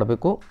ಪ್ರಯತ್ನವನ್ನು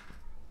ಪಡಬೇಕು.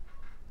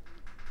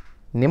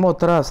 ನಿಮ್ಮ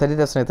ಉತ್ತರ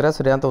ಸರಿದೆ ಸ್ನೇಹಿತರೆ.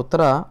 ಸರಿಯಾದ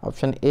ಉತ್ತರ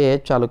ಆಪ್ಷನ್ ಎ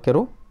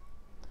ಚಾಲುಕ್ಯರು.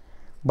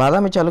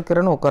 ಬಾದಾಮಿ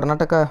ಚಾಲುಕ್ಯರನ್ನು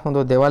ಕರ್ನಾಟಕ ಒಂದು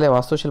ದೇವಾಲಯ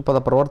ವಾಸ್ತುಶಿಲ್ಪದ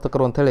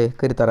ಪ್ರವರ್ತಕರು ಅಂಥೇಳಿ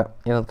ಕರೀತಾರೆ.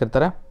 ಏನಂತ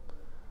ಕರೀತಾರೆ?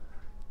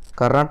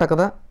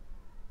 ಕರ್ನಾಟಕದ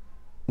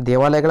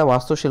ದೇವಾಲಯಗಳ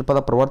ವಾಸ್ತುಶಿಲ್ಪದ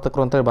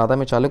ಪ್ರವರ್ತಕರು ಅಂತೇಳಿ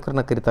ಬಾದಾಮಿ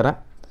ಚಾಲುಕ್ಯರನ್ನು ಕರೀತಾರೆ.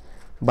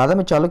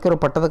 ಬಾದಾಮಿ ಚಾಲುಕ್ಯರು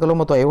ಪಟ್ಟದಕಲ್ಲು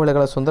ಮತ್ತು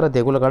ಐಹೊಳೆಗಳ ಸುಂದರ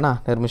ದೇಗುಲಗಳನ್ನ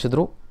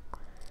ನಿರ್ಮಿಸಿದರು.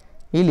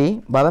 ಇಲ್ಲಿ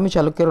ಬಾದಾಮಿ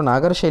ಚಾಲುಕ್ಯರು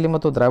ನಾಗರ ಶೈಲಿ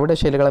ಮತ್ತು ದ್ರಾವಿಡ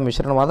ಶೈಲಿಗಳ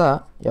ಮಿಶ್ರಣವಾದ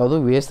ಯಾವುದು?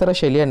 ವೇಸರ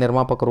ಶೈಲಿಯ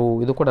ನಿರ್ಮಾಪಕರು.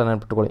 ಇದು ಕೂಡ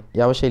ನೆನಪಿಟ್ಟುಕೊಳ್ಳಿ.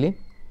 ಯಾವ ಶೈಲಿ?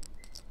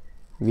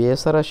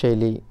 ವೇಸರ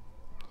ಶೈಲಿ.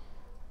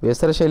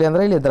 ಬೇಸರ ಶೈಲಿ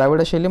ಅಂದರೆ ಇಲ್ಲಿ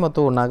ದ್ರಾವಿಡ ಶೈಲಿ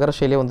ಮತ್ತು ನಾಗರ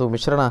ಶೈಲಿಯ ಒಂದು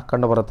ಮಿಶ್ರಣ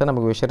ಕಂಡುಬರುತ್ತೆ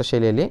ನಮಗೆ ಬೇಸರ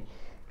ಶೈಲಿಯಲ್ಲಿ.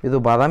 ಇದು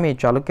ಬಾದಾಮಿ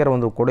ಚಾಲುಕ್ಯರ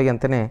ಒಂದು ಕೊಡುಗೆ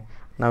ಅಂತಲೇ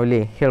ನಾವಿಲ್ಲಿ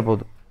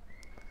ಹೇಳ್ಬೋದು.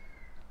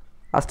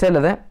 ಅಷ್ಟೇ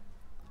ಅಲ್ಲದೆ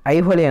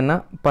ಐಹೊಳೆಯನ್ನು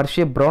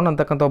ಪರ್ಷಿ ಬ್ರೌನ್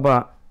ಅಂತಕ್ಕಂಥ ಒಬ್ಬ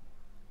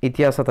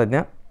ಇತಿಹಾಸ ತಜ್ಞ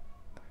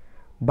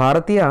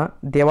ಭಾರತೀಯ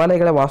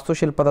ದೇವಾಲಯಗಳ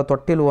ವಾಸ್ತುಶಿಲ್ಪದ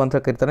ತೊಟ್ಟಿಲು ಅಂತ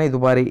ಕರೀತಾನೆ.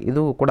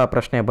 ಇದು ಕೂಡ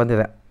ಪ್ರಶ್ನೆ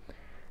ಬಂದಿದೆ.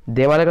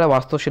 ದೇವಾಲಯಗಳ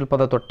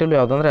ವಾಸ್ತುಶಿಲ್ಪದ ತೊಟ್ಟಿಲು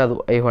ಯಾವುದಂದರೆ ಅದು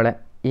ಐಹೊಳೆ.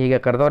 ಹೀಗೆ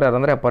ಕರೆದವ್ರು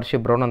ಯಾರಂದರೆ ಪರ್ಷಿ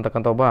ಬ್ರೌನ್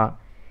ಅಂತಕ್ಕಂಥ ಒಬ್ಬ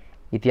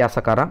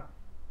ಇತಿಹಾಸಕಾರ.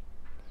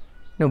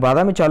 ಇನ್ನು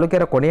ಬಾದಾಮಿ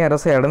ಚಾಲುಕ್ಯರ ಕೊನೆಯ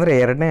ಅರಸ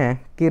ಎರಡನೇ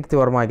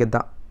ಕೀರ್ತಿವರ್ಮ ಆಗಿದ್ದ.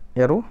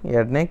 ಯಾರು?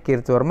 ಎರಡನೇ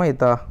ಕೀರ್ತಿವರ್ಮ.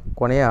 ಈತ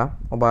ಕೊನೆಯ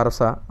ಒಬ್ಬ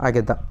ಅರಸ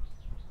ಆಗಿದ್ದ.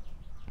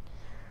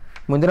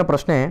 ಮುಂದಿನ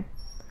ಪ್ರಶ್ನೆ,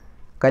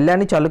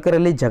 ಕಲ್ಯಾಣಿ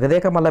ಚಾಲುಕ್ಯರಲ್ಲಿ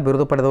ಜಗದೇಕ ಮಲ್ಲ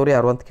ಬಿರುದು ಪಡೆದವರು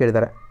ಯಾರು ಅಂತ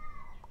ಕೇಳಿದ್ದಾರೆ.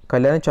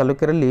 ಕಲ್ಯಾಣಿ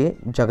ಚಾಲುಕ್ಯರಲ್ಲಿ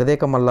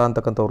ಜಗದೇಕ ಮಲ್ಲ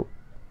ಅಂತಕ್ಕಂಥವ್ರು.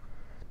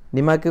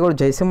 ನಿಮ್ಮ ಆಯ್ಕೆಗಳು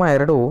ಜಯಸಿಂಹ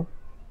 2,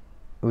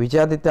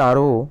 ವಿಜಯಾದಿತ್ಯ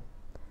 6,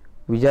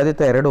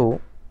 ವಿಜಯಾದಿತ್ಯ 2,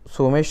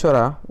 ಸೋಮೇಶ್ವರ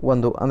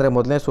 1. ಅಂದರೆ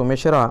ಮೊದಲನೇ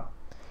ಸೋಮೇಶ್ವರ,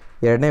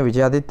 ಎರಡನೇ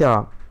ವಿಜಯಾದಿತ್ಯ,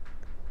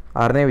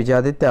 6ನೇ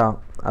ವಿಜಯಾದಿತ್ಯ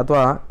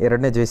ಅಥವಾ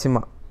 2ನೇ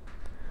ಜಯಸಿಂಹ.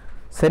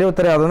 ಸರಿ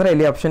ಉತ್ತರ ಯಾವುದಂದರೆ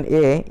ಇಲ್ಲಿ ಆಪ್ಷನ್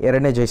ಎ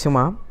 2ನೇ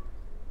ಜಯಸಿಂಹ.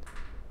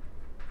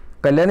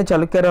 ಕಲ್ಯಾಣಿ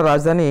ಚಾಲುಕ್ಯರ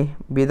ರಾಜಧಾನಿ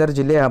ಬೀದರ್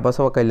ಜಿಲ್ಲೆಯ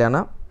ಬಸವ ಕಲ್ಯಾಣ.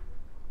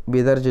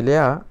 ಬೀದರ್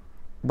ಜಿಲ್ಲೆಯ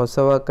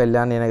ಬಸವ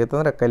ಕಲ್ಯಾಣ ಏನಾಗಿತ್ತು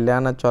ಅಂದರೆ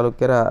ಕಲ್ಯಾಣ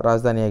ಚಾಲುಕ್ಯರ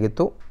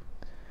ರಾಜಧಾನಿಯಾಗಿತ್ತು.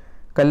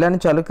 ಕಲ್ಯಾಣಿ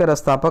ಚಾಲುಕ್ಯರ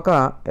ಸ್ಥಾಪಕ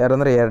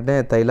ಯಾರಂದರೆ ಎರಡನೇ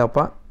ತೈಲಪ್ಪ.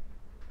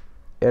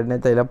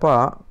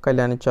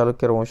 ಕಲ್ಯಾಣಿ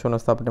ಚಾಲುಕ್ಯರ ವಂಶವನ್ನು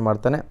ಸ್ಥಾಪನೆ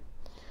ಮಾಡ್ತಾನೆ.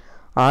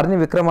 6ನೇ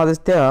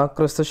ವಿಕ್ರಮಾದಿತ್ಯ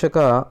ಕ್ರಿಸ್ತಶಕ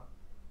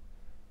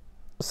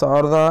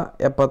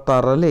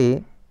 1076ರಲ್ಲಿ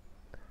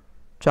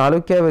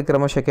ಚಾಲುಕ್ಯ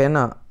ವಿಕ್ರಮ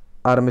ಶಕೆಯನ್ನು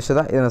ಆರಂಭಿಸಿದ.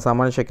 ಇದನ್ನು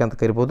ಸಾಮಾನ್ಯ ಶಕೆ ಅಂತ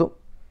ಕರಿಬೋದು.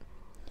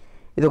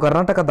 ಇದು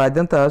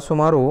ಕರ್ನಾಟಕದಾದ್ಯಂತ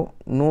ಸುಮಾರು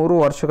 100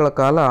 ವರ್ಷಗಳ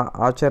ಕಾಲ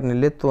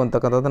ಆಚರಣೆಯಲ್ಲಿತ್ತು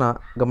ಅಂತಕ್ಕಂಥದ್ದನ್ನು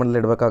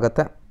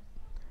ಗಮನದಲ್ಲಿಡಬೇಕಾಗತ್ತೆ.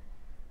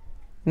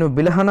 ಇನ್ನು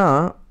ಬಿಲ್ಹನ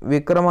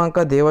ವಿಕ್ರಮಾಂಕ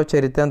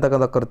ದೇವಚರಿತೆ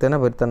ಅಂತಕ್ಕಂಥ ಕೃತಿಯನ್ನು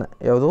ಬರೀತಾನೆ.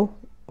 ಯಾವುದು?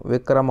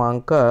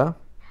 ವಿಕ್ರಮಾಂಕ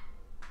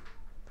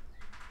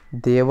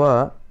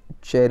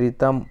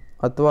ದೇವಚರಿತಂ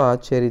ಅಥವಾ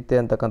ಚರಿತೆ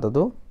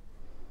ಅಂತಕ್ಕಂಥದ್ದು.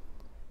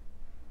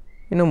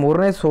 ಇನ್ನು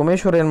 3ನೇ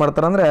ಸೋಮೇಶ್ವರ ಏನು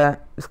ಮಾಡ್ತಾರೆ ಅಂದರೆ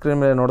ಸ್ಕ್ರೀನ್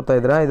ಮೇಲೆ ನೋಡ್ತಾ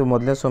ಇದ್ದೀರಾ, ಇದು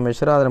ಮೊದಲನೇ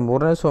ಸೋಮೇಶ್ವರ. ಆದರೆ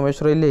 3ನೇ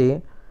ಸೋಮೇಶ್ವರ ಇಲ್ಲಿ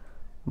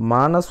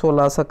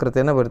ಮಾನಸೋಲ್ಲಾಸ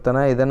ಕೃತಿಯನ್ನು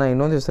ಬರೀತಾನೆ. ಇದನ್ನು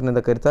ಇನ್ನೊಂದು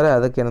ಹೆಸರಿನಿಂದ ಕರೀತಾರೆ.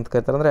 ಅದಕ್ಕೆ ಏನಂತ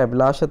ಕರೀತಾರೆ ಅಂದರೆ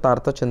ಅಭಿಲಾಷ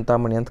ತಾರ್ಥ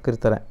ಚಿಂತಾಮಣಿ ಅಂತ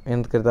ಕರೀತಾರೆ.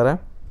 ಏನಂತ ಕರೀತಾರೆ?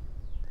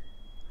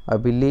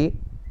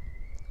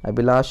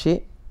 ಅಭಿಲಾಷಿ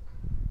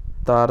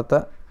ತಾರ್ಥ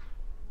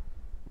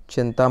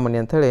ಚಿಂತಾಮಣಿ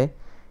ಅಂಥೇಳಿ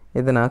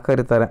ಇದನ್ನು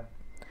ಕರೀತಾರೆ.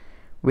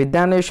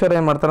 ವಿಜ್ಞಾನೇಶ್ವರ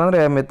ಏನು ಮಾಡ್ತಾರೆ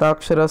ಅಂದರೆ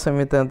ಮಿತಾಕ್ಷರ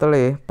ಸಂಹಿತೆ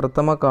ಅಂಥೇಳಿ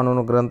ಪ್ರಥಮ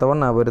ಕಾನೂನು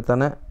ಗ್ರಂಥವನ್ನು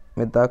ಬರೀತಾನೆ.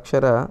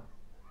 ಮಿತಾಕ್ಷರ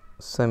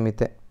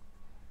ಸಂಹಿತೆ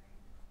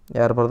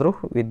ಯಾರು ಬರೆದ್ರು?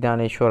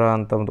 ವಿಜ್ಞಾನೇಶ್ವರ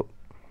ಅಂತಂದು.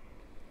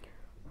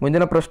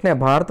 ಮುಂದಿನ ಪ್ರಶ್ನೆ,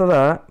 ಭಾರತದ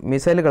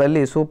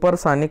ಮಿಸೈಲ್ಗಳಲ್ಲಿ ಸೂಪರ್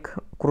ಸಾನಿಕ್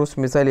ಕ್ರೂಸ್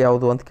ಮಿಸೈಲ್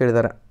ಯಾವುದು ಅಂತ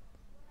ಕೇಳಿದ್ದಾರೆ.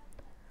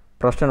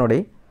 ಪ್ರಶ್ನೆ ನೋಡಿ,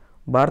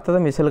 ಭಾರತದ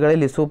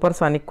ಮಿಸೈಲ್ಗಳಲ್ಲಿ ಸೂಪರ್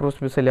ಸಾನಿಕ್ ಕ್ರೂಸ್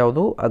ಮಿಸೈಲ್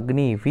ಯಾವುದು?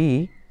 ಅಗ್ನಿ ವಿ,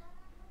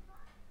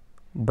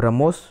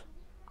 ಬ್ರಹ್ಮೋಸ್,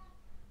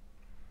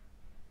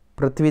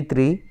 ಪೃಥ್ವಿ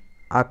 3,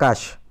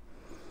 ಆಕಾಶ್.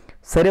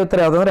 ಸರಿ ಉತ್ತರ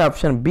ಯಾವುದು ಅಂದರೆ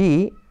ಆಪ್ಷನ್ ಬಿ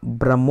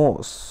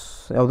ಬ್ರಹ್ಮೋಸ್.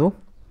 ಯಾವುದು?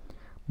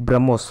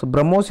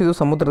 ಬ್ರಹ್ಮೋಸ್ ಇದು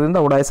ಸಮುದ್ರದಿಂದ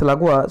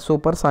ಉಡಾಯಿಸಲಾಗುವ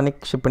ಸೂಪರ್ ಸಾನಿಕ್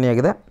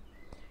ಕ್ಷಿಪಣಿಯಾಗಿದೆ.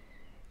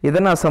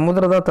 ಇದನ್ನು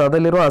ಸಮುದ್ರದ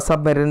ತಳದಲ್ಲಿರುವ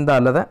ಸಬ್ಮರೀನ್ನಿಂದ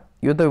ಅಲ್ಲದೆ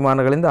ಯುದ್ಧ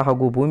ವಿಮಾನಗಳಿಂದ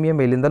ಹಾಗೂ ಭೂಮಿಯ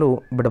ಮೇಲಿಂದಲೂ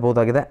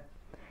ಬಿಡಬಹುದಾಗಿದೆ.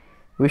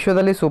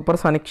 ವಿಶ್ವದಲ್ಲಿ ಸೂಪರ್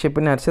ಸಾನಿಕ್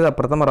ಕ್ಷಿಪಣಿ ಹರಿಸಿದ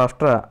ಪ್ರಥಮ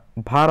ರಾಷ್ಟ್ರ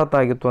ಭಾರತ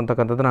ಆಗಿತ್ತು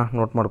ಅಂತಕ್ಕಂಥದ್ದನ್ನು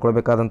ನೋಟ್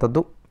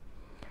ಮಾಡ್ಕೊಳ್ಬೇಕಾದಂಥದ್ದು.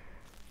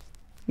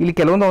 ಇಲ್ಲಿ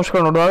ಕೆಲವೊಂದು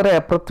ಅಂಶಗಳು ನೋಡೋದಾದರೆ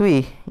ಪೃಥ್ವಿ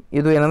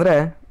ಇದು ಏನಂದರೆ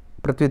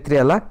ಪೃಥ್ವಿ 3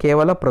 ಅಲ್ಲ,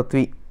 ಕೇವಲ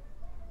ಪೃಥ್ವಿ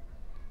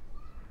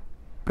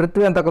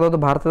ಅಂತಕ್ಕಂಥದ್ದು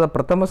ಭಾರತದ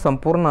ಪ್ರಥಮ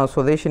ಸಂಪೂರ್ಣ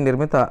ಸ್ವದೇಶಿ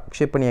ನಿರ್ಮಿತ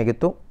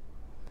ಕ್ಷಿಪಣಿಯಾಗಿತ್ತು.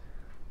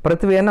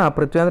 ಪೃಥ್ವಿ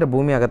ಅಂದರೆ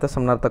ಭೂಮಿ ಆಗುತ್ತೆ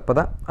ಸಮಾನಾರ್ಥಕ ಪದ.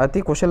 ಅತಿ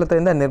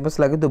ಕುಶಲತೆಯಿಂದ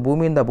ನಿರ್ಮಿಸಲಾಗಿದ್ದು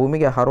ಭೂಮಿಯಿಂದ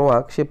ಭೂಮಿಗೆ ಹಾರುವ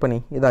ಕ್ಷಿಪಣಿ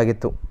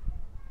ಇದಾಗಿತ್ತು.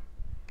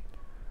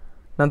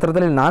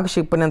 ನಂತರದಲ್ಲಿ ನಾಗ್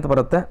ಕ್ಷಿಪಣಿ ಅಂತ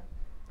ಬರುತ್ತೆ.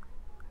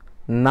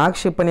 ನಾಗ್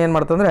ಕ್ಷಿಪಣಿ ಏನು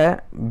ಮಾಡ್ತಂದರೆ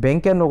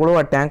ಬೆಂಕಿಯನ್ನು ಉಗುಳುವ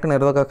ಟ್ಯಾಂಕ್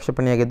ನಿರೋಧಕ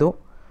ಕ್ಷಿಪಣಿಯಾಗಿದ್ದು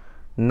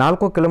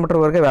 4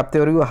 ಕಿಲೋಮೀಟರ್ವರೆಗೆ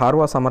ವ್ಯಾಪ್ತಿಯವರೆಗೂ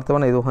ಹಾರುವ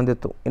ಸಾಮರ್ಥ್ಯವನ್ನು ಇದು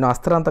ಹೊಂದಿತ್ತು. ಇನ್ನು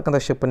ಅಸ್ತ್ರ ಅಂತಕ್ಕಂಥ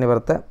ಕ್ಷಿಪಣಿ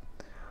ಬರುತ್ತೆ.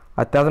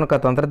 ಅತ್ಯಾಧುನಿಕ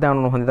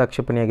ತಂತ್ರಜ್ಞಾನವನ್ನು ಹೊಂದಿದ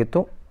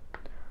ಕ್ಷಿಪಣಿಯಾಗಿತ್ತು.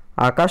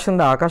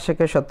 ಆಕಾಶದಿಂದ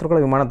ಆಕಾಶಕ್ಕೆ ಶತ್ರುಗಳ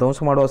ವಿಮಾನ ಧ್ವಂಸ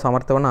ಮಾಡುವ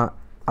ಸಾಮರ್ಥ್ಯವನ್ನು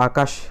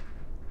ಆಕಾಶ್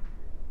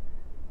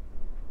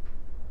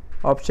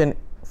ಆಪ್ಷನ್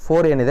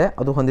 4 ಏನಿದೆ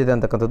ಅದು ಹೊಂದಿದೆ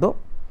ಅಂತಕ್ಕಂಥದ್ದು.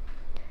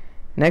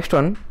 ನೆಕ್ಸ್ಟ್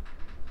ಒನ್,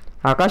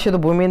 ಆಕಾಶದ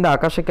ಭೂಮಿಯಿಂದ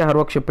ಆಕಾಶಕ್ಕೆ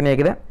ಹಾರುವ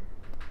ಕ್ಷಿಪಣಿಯಾಗಿದೆ.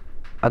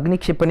 ಅಗ್ನಿ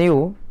ಕ್ಷಿಪಣಿಯು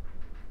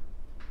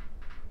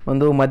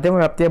ಒಂದು ಮಧ್ಯಮ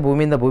ವ್ಯಾಪ್ತಿಯ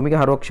ಭೂಮಿಯಿಂದ ಭೂಮಿಗೆ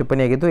ಹಾರುವ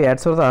ಕ್ಷಿಪಣಿಯಾಗಿದ್ದು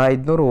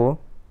 2500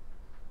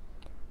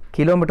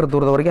 ಕಿಲೋಮೀಟರ್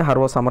ದೂರದವರೆಗೆ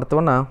ಹಾರುವ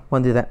ಸಾಮರ್ಥ್ಯವನ್ನು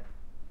ಹೊಂದಿದೆ.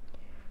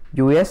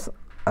 US,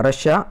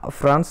 ರಷ್ಯಾ,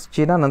 ಫ್ರಾನ್ಸ್,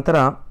 ಚೀನಾ ನಂತರ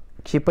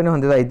ಕ್ಷಿಪಣಿ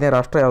ಹೊಂದಿದ 5ನೇ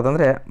ರಾಷ್ಟ್ರ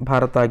ಯಾವುದಂದರೆ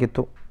ಭಾರತ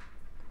ಆಗಿತ್ತು.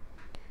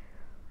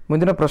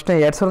 ಮುಂದಿನ ಪ್ರಶ್ನೆ,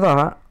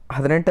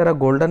 2018ರ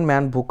ಗೋಲ್ಡನ್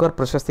ಮ್ಯಾನ್ ಬೂಕರ್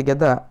ಪ್ರಶಸ್ತಿ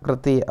ಗೆದ್ದ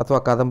ಕೃತಿ ಅಥವಾ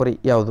ಕಾದಂಬರಿ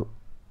ಯಾವುದು?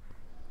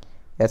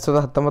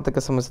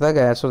 2019ಕ್ಕೆ ಸಂಬಂಧಿಸಿದಾಗ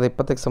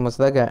 2020ಕ್ಕೆ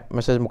ಸಂಬಂಧಿಸಿದಾಗ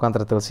ಮೆಸೇಜ್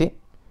ಮುಖಾಂತರ ತಿಳಿಸಿ.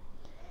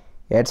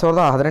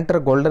 2018ರ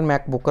ಗೋಲ್ಡನ್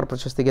ಮ್ಯಾಕ್ ಬೂಕರ್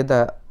ಪ್ರಶಸ್ತಿ ಗೆದ್ದ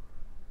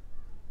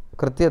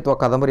ಕೃತಿ ಅಥವಾ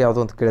ಕಾದಂಬರಿ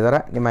ಯಾವುದು ಅಂತ ಕೇಳಿದ್ದಾರೆ.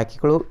 ನಿಮ್ಮ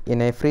ಆಯ್ಕೆಗಳು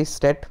in a free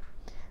state,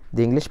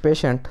 the English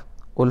patient,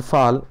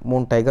 ಉಲ್ಫಾಲ್,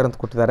 Moon tiger ಅಂತ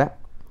ಕೊಟ್ಟಿದ್ದಾರೆ.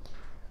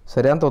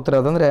 ಸರಿಯಾದ ಉತ್ತರ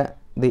ಯಾವುದಂದರೆ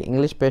the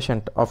English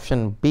patient,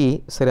 option B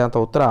ಸರಿಯಾದ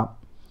ಉತ್ತರ.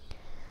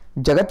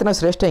 ಜಗತ್ತಿನ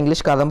ಶ್ರೇಷ್ಠ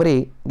ಇಂಗ್ಲೀಷ್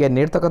ಕಾದಂಬರಿಗೆ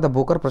ನೀಡ್ತಕ್ಕಂಥ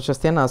ಬೂಕರ್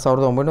ಪ್ರಶಸ್ತಿಯನ್ನು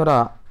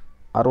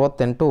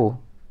 1968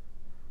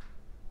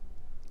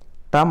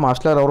 ಟಾಮ್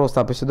ಮಾಸ್ಲರ್ ಅವರು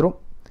ಸ್ಥಾಪಿಸಿದರು.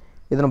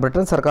 ಇದನ್ನು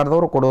ಬ್ರಿಟನ್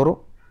ಸರ್ಕಾರದವರು ಕೊಡೋರು.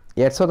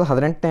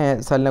 2018ನೇ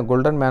ಸಾಲಿನ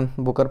ಗೋಲ್ಡನ್ ಮ್ಯಾನ್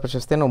ಬುಕರ್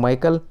ಪ್ರಶಸ್ತಿಯನ್ನು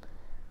ಮೈಕಲ್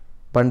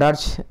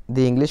ಬಂಡಾರ್ಜ್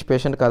ದಿ ಇಂಗ್ಲೀಷ್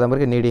ಪೇಷಂಟ್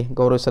ಕಾದಂಬರಿಗೆ ನೀಡಿ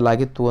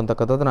ಗೌರವಿಸಲಾಗಿತ್ತು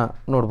ಅಂತಕ್ಕಂಥದ್ದನ್ನು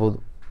ನೋಡ್ಬೋದು.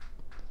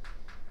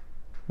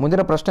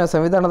 ಮುಂದಿನ ಪ್ರಶ್ನೆ,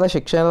 ಸಂವಿಧಾನದ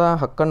ಶಿಕ್ಷಣದ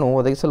ಹಕ್ಕನ್ನು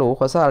ಒದಗಿಸಲು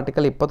ಹೊಸ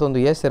ಆರ್ಟಿಕಲ್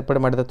 21A ಸೇರ್ಪಡೆ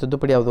ಮಾಡಿದ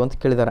ತಿದ್ದುಪಡಿ ಯಾವುದು ಅಂತ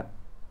ಕೇಳಿದ್ದಾರೆ.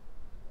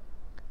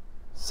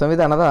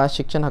 ಸಂವಿಧಾನದ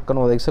ಶಿಕ್ಷಣ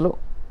ಹಕ್ಕನ್ನು ಒದಗಿಸಲು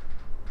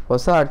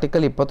ಹೊಸ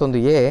ಆರ್ಟಿಕಲ್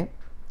 21A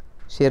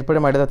ಸೇರ್ಪಡೆ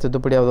ಮಾಡಿದ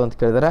ತಿದ್ದುಪಡಿ ಯಾವುದು ಅಂತ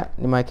ಕೇಳಿದ್ದಾರೆ.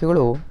 ನಿಮ್ಮ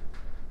ಆಯ್ಕೆಗಳು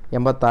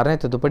 86ನೇ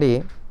ತಿದ್ದುಪಡಿ,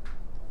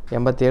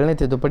 87ನೇ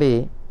ತಿದ್ದುಪಡಿ,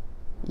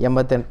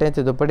 88ನೇ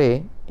ತಿದ್ದುಪಡಿ,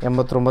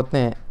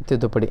 89ನೇ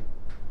ತಿದ್ದುಪಡಿ.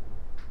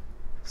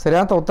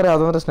 ಸರಿಯಾದ ಉತ್ತರ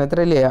ಯಾವುದು ಅಂದರೆ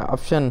ಸ್ನೇಹಿತರೆ ಇಲ್ಲಿ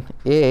ಆಪ್ಷನ್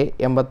ಎ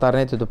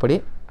 86ನೇ ತಿದ್ದುಪಡಿ.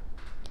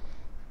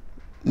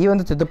 ಈ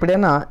ಒಂದು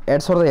ತಿದ್ದುಪಡಿಯನ್ನು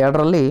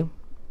 2002ರಲ್ಲಿ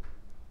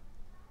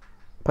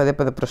ಪದೇ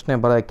ಪ್ರಶ್ನೆ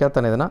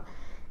ಕೇಳ್ತಾನೆ ಇದನ್ನು.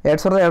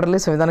 2002ರಲ್ಲಿ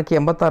ಸಂವಿಧಾನಕ್ಕೆ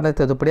 86ನೇ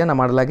ತಿದ್ದುಪಡಿಯನ್ನು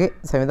ಮಾಡಲಾಗಿ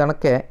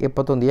ಸಂವಿಧಾನಕ್ಕೆ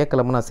 21A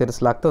ಕಲಮನ್ನು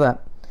ಸೇರಿಸಲಾಗ್ತದೆ.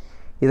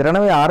 ಇದರ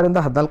ನಡುವೆ 6ರಿಂದ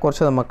 14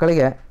 ವರ್ಷದ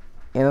ಮಕ್ಕಳಿಗೆ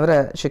ಏನಂದರೆ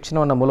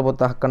ಶಿಕ್ಷಣವನ್ನು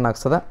ಮೂಲಭೂತ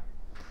ಹಕ್ಕನ್ನಾಗಿಸ್ತದೆ.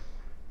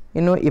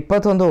 ಇನ್ನು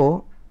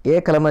 21A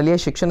ಕಲಂನಲ್ಲಿಯೇ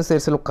ಶಿಕ್ಷಣ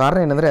ಸೇರಿಸಲು ಕಾರಣ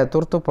ಏನಂದರೆ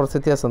ತುರ್ತು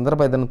ಪರಿಸ್ಥಿತಿಯ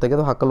ಸಂದರ್ಭ ಇದನ್ನು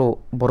ತೆಗೆದುಹಾಕಲು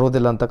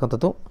ಬರುವುದಿಲ್ಲ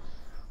ಅಂತಕ್ಕಂಥದ್ದು.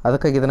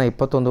 ಅದಕ್ಕಾಗಿ ಇದನ್ನು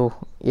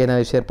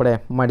 21A ಸೇರ್ಪಡೆ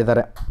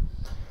ಮಾಡಿದ್ದಾರೆ.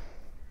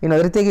 ಇನ್ನು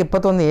ಅದೇ ರೀತಿಯಾಗಿ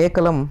 21A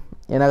ಕಲಂ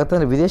ಏನಾಗುತ್ತೆ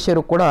ಅಂದರೆ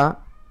ವಿದೇಶಿಯರು ಕೂಡ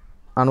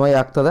ಅನ್ವಯ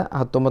ಆಗ್ತದೆ.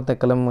 19ನೇ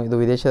ಕಲಂ ಇದು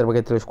ವಿದೇಶಿಯರ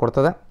ಬಗ್ಗೆ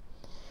ತಿಳಿಸ್ಕೊಡ್ತದೆ.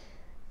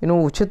 ಇನ್ನು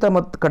ಉಚಿತ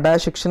ಮತ್ತು ಕಡ್ಡಾಯ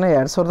ಶಿಕ್ಷಣ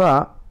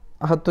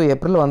 2010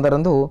 ಏಪ್ರಿಲ್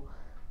 1ರಂದು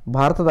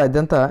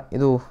ಭಾರತದಾದ್ಯಂತ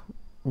ಇದು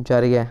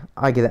ಜಾರಿಗೆ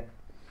ಆಗಿದೆ.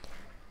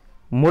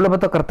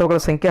 ಮೂಲಭೂತ ಕರ್ತವ್ಯಗಳ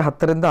ಸಂಖ್ಯೆ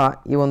 10ರಿಂದ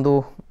ಈ ಒಂದು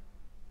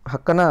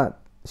ಹಕ್ಕನ್ನು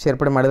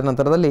ಸೇರ್ಪಡೆ ಮಾಡಿದ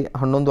ನಂತರದಲ್ಲಿ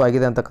 11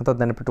 ಆಗಿದೆ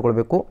ಅಂತಕ್ಕಂಥದ್ದು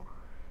ನೆನಪಿಟ್ಟುಕೊಳ್ಬೇಕು.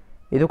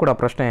 ಇದು ಕೂಡ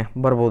ಪ್ರಶ್ನೆ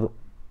ಬರ್ಬೋದು.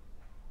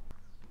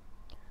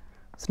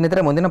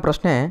 ಸ್ನೇಹಿತರೆ, ಮುಂದಿನ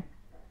ಪ್ರಶ್ನೆ,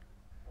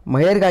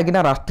 ಮಹಿಳೆಯರಿಗಾಗಿನ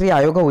ರಾಷ್ಟ್ರೀಯ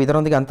ಆಯೋಗವು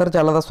ಇದರೊಂದಿಗೆ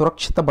ಅಂತರ್ಜಾಲದ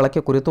ಸುರಕ್ಷಿತ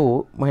ಬಳಕೆ ಕುರಿತು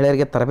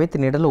ಮಹಿಳೆಯರಿಗೆ ತರಬೇತಿ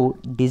ನೀಡಲು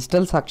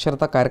ಡಿಜಿಟಲ್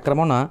ಸಾಕ್ಷರತಾ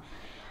ಕಾರ್ಯಕ್ರಮವನ್ನು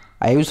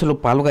ಆಯೋಜಿಸಲು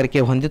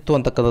ಪಾಲುಗಾರಿಕೆ ಹೊಂದಿತ್ತು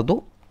ಅಂತಕ್ಕಂಥದ್ದು.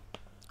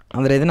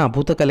 ಅಂದರೆ ಇದನ್ನು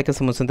ಭೂತಕಾಲಕ್ಕೆ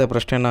ಸಂಬಂಧಿಸಿದಂಥ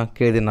ಪ್ರಶ್ನೆಯನ್ನು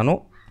ಕೇಳಿದ್ದೀನಿ ನಾನು.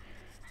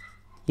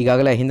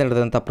 ಈಗಾಗಲೇ ಹಿಂದೆ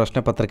ನಡೆದಂಥ ಪ್ರಶ್ನೆ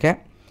ಪತ್ರಿಕೆ.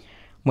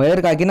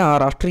 ಮಹಿಳೆಯರಿಗಾಗಿನ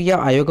ರಾಷ್ಟ್ರೀಯ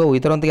ಆಯೋಗವು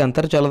ಇದರೊಂದಿಗೆ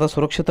ಅಂತರ್ಜಾಲದ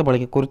ಸುರಕ್ಷಿತ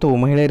ಬಳಕೆ ಕುರಿತು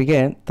ಮಹಿಳೆಯರಿಗೆ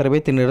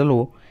ತರಬೇತಿ ನೀಡಲು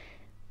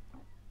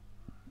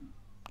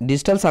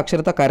ಡಿಜಿಟಲ್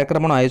ಸಾಕ್ಷರತಾ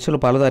ಕಾರ್ಯಕ್ರಮವನ್ನು ಆಯೋಜಿಸಲು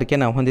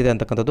ಪಾಲುದಾರಿಕೆಯನ್ನು ಹೊಂದಿದೆ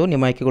ಅಂತಕ್ಕಂಥದ್ದು.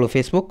 ನಿಮ್ಮ ಆಯ್ಕೆಗಳು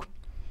ಫೇಸ್ಬುಕ್,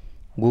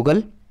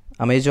 ಗೂಗಲ್,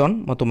 ಅಮೆಜಾನ್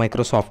ಮತ್ತು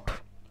ಮೈಕ್ರೋಸಾಫ್ಟ್.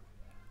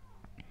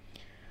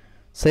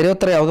 ಸರಿ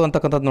ಉತ್ತರ ಯಾವುದು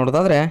ಅಂತಕ್ಕಂಥದ್ದು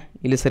ನೋಡೋದಾದರೆ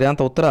ಇಲ್ಲಿ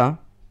ಸರಿಯಾದ ಉತ್ತರ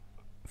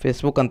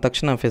ಫೇಸ್ಬುಕ್ ಅಂದ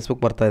ತಕ್ಷಣ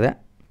ಫೇಸ್ಬುಕ್ ಬರ್ತಾಯಿದೆ.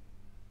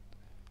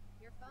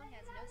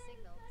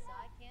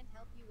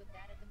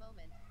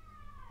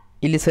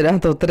 ಇಲ್ಲಿ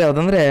ಸರಿಯಾದ ಉತ್ತರ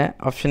ಯಾವುದಂದರೆ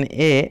ಆಪ್ಷನ್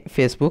ಎ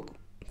ಫೇಸ್ಬುಕ್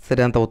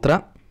ಸರಿಯಾದ ಉತ್ತರ.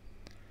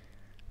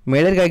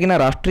 ಮಹಿಳೆಯರಿಗಾಗಿನ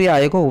ರಾಷ್ಟ್ರೀಯ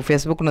ಆಯೋಗವು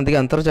ಫೇಸ್ಬುಕ್ನೊಂದಿಗೆ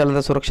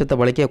ಅಂತರ್ಜಾಲದ ಸುರಕ್ಷಿತ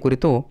ಬಳಕೆಯ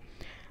ಕುರಿತು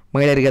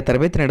ಮಹಿಳೆಯರಿಗೆ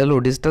ತರಬೇತಿ ನೀಡಲು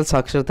ಡಿಜಿಟಲ್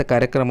ಸಾಕ್ಷರತೆ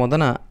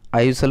ಕಾರ್ಯಕ್ರಮವನ್ನು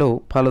ಆಯೋಜಿಸಲು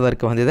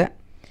ಪಾಲುದಾರಿಕೆ ಹೊಂದಿದೆ.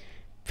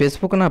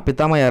 ಫೇಸ್ಬುಕ್ನ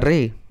ಪಿತಾಮಹ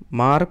ಯಾರ್ರೀ?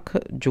 Mark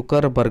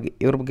Zuckerberg.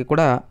 ಇವ್ರ ಬಗ್ಗೆ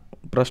ಕೂಡ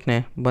ಪ್ರಶ್ನೆ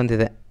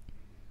ಬಂದಿದೆ.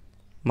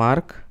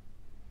 Mark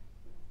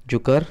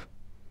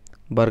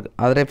Zuckerberg.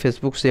 ಆದರೆ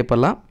ಫೇಸ್ಬುಕ್ ಸೇಫ್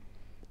ಅಲ್ಲ,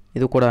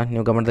 ಇದು ಕೂಡ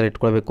ನೀವು ಗಮನದಲ್ಲಿ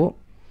ಇಟ್ಕೊಳ್ಬೇಕು.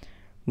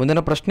 ಮುಂದಿನ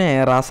ಪ್ರಶ್ನೆ,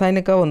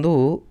 ರಾಸಾಯನಿಕ ಒಂದು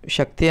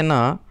ಶಕ್ತಿಯನ್ನು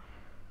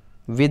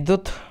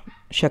ವಿದ್ಯುತ್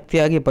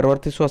ಶಕ್ತಿಯಾಗಿ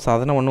ಪರಿವರ್ತಿಸುವ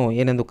ಸಾಧನವನ್ನು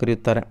ಏನೆಂದು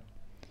ಕರೆಯುತ್ತಾರೆ?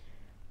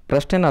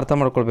 ಪ್ರಶ್ನೆಯನ್ನು ಅರ್ಥ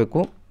ಮಾಡ್ಕೊಳ್ಬೇಕು.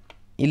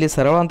 ಇಲ್ಲಿ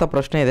ಸರಳವಾದಂಥ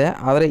ಪ್ರಶ್ನೆ ಇದೆ,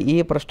 ಆದರೆ ಈ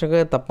ಪ್ರಶ್ನೆಗೆ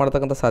ತಪ್ಪು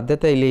ಮಾಡ್ತಕ್ಕಂಥ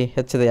ಸಾಧ್ಯತೆ ಇಲ್ಲಿ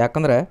ಹೆಚ್ಚಿದೆ.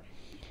 ಯಾಕಂದರೆ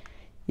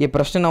ಈ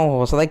ಪ್ರಶ್ನೆ ನಾವು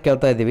ಹೊಸದಾಗಿ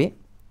ಕೇಳ್ತಾ ಇದ್ದೀವಿ.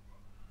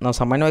 ನಾವು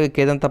ಸಾಮಾನ್ಯವಾಗಿ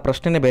ಕೇಳಿದಂಥ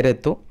ಪ್ರಶ್ನೆನೇ ಬೇರೆ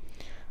ಇತ್ತು.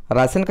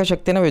 ರಾಸಾಯನಿಕ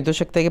ಶಕ್ತಿಯನ್ನು ವಿದ್ಯುತ್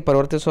ಶಕ್ತಿಯಾಗಿ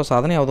ಪರಿವರ್ತಿಸುವ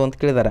ಸಾಧನ ಯಾವುದು ಅಂತ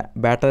ಕೇಳಿದ್ದಾರೆ.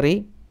 ಬ್ಯಾಟರಿ,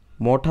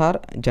 ಮೋಟಾರ್,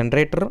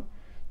 ಜನರೇಟರ್,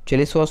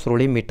 ಚಲಿಸುವ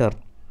ಸುರುಳಿ ಮೀಟರ್.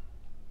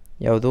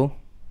 ಯಾವುದು?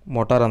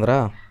 ಮೋಟಾರ್ ಅಂದ್ರೆ?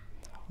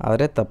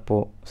 ಆದರೆ ತಪ್ಪು.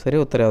 ಸರಿ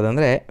ಉತ್ತರ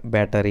ಯಾವುದಂದರೆ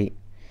ಬ್ಯಾಟರಿ.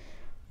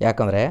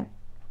 ಯಾಕಂದರೆ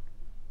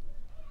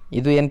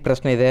ಇದು ಏನು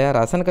ಪ್ರಶ್ನೆ ಇದೆ,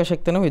 ರಾಸಾಯನಿಕ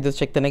ಶಕ್ತಿಯನ್ನು ವಿದ್ಯುತ್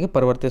ಶಕ್ತಿಯಾಗಿ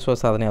ಪರಿವರ್ತಿಸುವ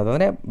ಸಾಧನ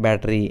ಯಾವುದಂದರೆ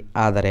ಬ್ಯಾಟ್ರಿ.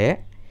 ಆದರೆ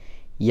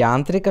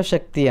ಯಾಂತ್ರಿಕ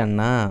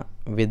ಶಕ್ತಿಯನ್ನು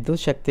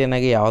ವಿದ್ಯುತ್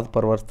ಶಕ್ತಿಯನ್ನಾಗಿ ಯಾವುದು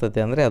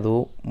ಪರಿವರ್ತಿಸ್ತದೆ ಅಂದರೆ ಅದು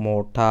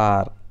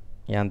ಮೋಟಾರ್.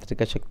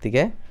 ಯಾಂತ್ರಿಕ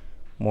ಶಕ್ತಿಗೆ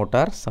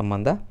ಮೋಟಾರ್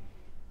ಸಂಬಂಧ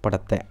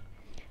ಪಡುತ್ತೆ.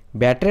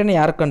 ಬ್ಯಾಟ್ರಿಯನ್ನು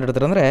ಯಾರು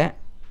ಕಂಡುಹಿಡಿದ್ರು ಅಂದರೆ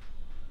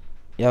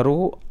ಯಾರು?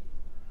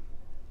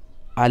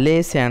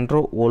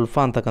 ಅಲೆಸ್ಯಾಂಡ್ರೋ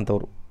ವೋಲ್ಫಾ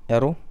ಅಂತಕ್ಕಂಥವ್ರು.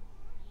 ಯಾರು?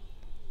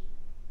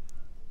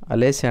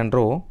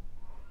 ಅಲೆಸ್ಯಾಂಡ್ರೋ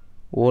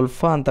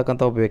ವೋಲ್ಫಾ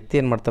ಅಂತಕ್ಕಂಥ ಒಬ್ಬ ವ್ಯಕ್ತಿ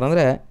ಏನು ಮಾಡ್ತಾರೆ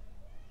ಅಂದರೆ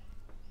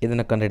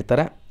ಇದನ್ನು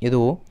ಕಂಡುಹಿಡ್ತಾರೆ. ಇದು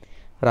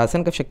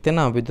ರಾಸಾಯನಿಕ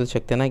ಶಕ್ತಿಯನ್ನು ವಿದ್ಯುತ್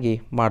ಶಕ್ತಿಯನ್ನಾಗಿ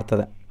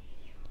ಮಾಡ್ತದೆ.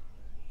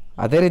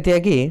 ಅದೇ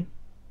ರೀತಿಯಾಗಿ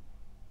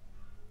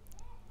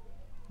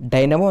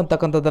ಡೈನಮೋ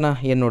ಅಂತಕ್ಕಂಥದ್ದನ್ನು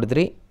ಏನು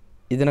ನೋಡಿದ್ರಿ,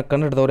 ಇದನ್ನು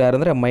ಕಂಡುಹಿಡಿದವ್ರು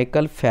ಯಾರಂದರೆ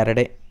ಮೈಕಲ್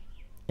ಫ್ಯಾರಡೆ.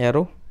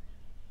 ಯಾರು?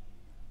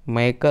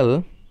 ಮೈಕಲ್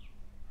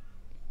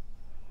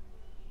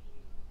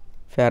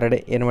ಫ್ಯಾರಡೆ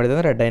ಏನು ಮಾಡಿದೆ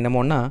ಅಂದರೆ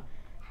ಡೈನಮೋವನ್ನು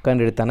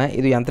ಕಂಡುಹಿಡ್ತಾನೆ.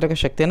 ಇದು ಯಾಂತ್ರಿಕ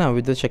ಶಕ್ತಿಯನ್ನು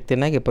ವಿದ್ಯುತ್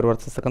ಶಕ್ತಿಯನ್ನಾಗಿ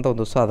ಪರಿವರ್ತಿಸ್ತಕ್ಕಂಥ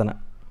ಒಂದು ಸಾಧನ.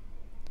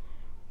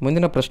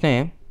 ಮುಂದಿನ ಪ್ರಶ್ನೆ,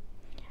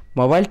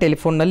 ಮೊಬೈಲ್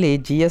ಟೆಲಿಫೋನ್ನಲ್ಲಿ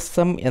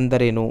GSM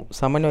ಎಂದರೇನು?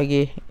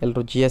 ಸಾಮಾನ್ಯವಾಗಿ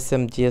ಎಲ್ಲರೂ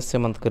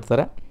GSM ಅಂತ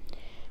ಕರೀತಾರೆ.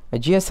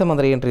 GSM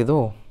ಅಂದರೆ ಏನು ರೀ ಇದು?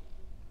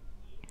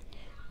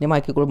 ನಿಮ್ಮ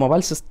ಆಯ್ಕೆಗಳು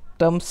ಮೊಬೈಲ್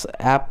ಸಿಸ್ಟಮ್ಸ್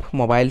ಆ್ಯಪ್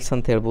ಮೊಬೈಲ್ಸ್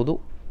ಅಂತ ಹೇಳ್ಬೋದು.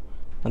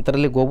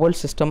 ನಂತರದಲ್ಲಿ global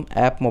system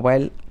app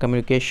mobile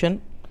communication,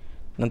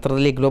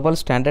 ನಂತರದಲ್ಲಿ ಗ್ಲೋಬಲ್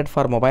ಸ್ಟ್ಯಾಂಡರ್ಡ್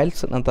ಫಾರ್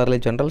ಮೊಬೈಲ್ಸ್, ನಂತರದಲ್ಲಿ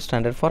ಜನರಲ್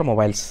ಸ್ಟ್ಯಾಂಡರ್ಡ್ ಫಾರ್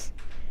ಮೊಬೈಲ್ಸ್.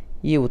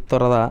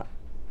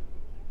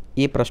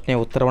 ಈ ಪ್ರಶ್ನೆಯ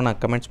ಉತ್ತರವನ್ನು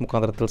ಕಮೆಂಟ್ಸ್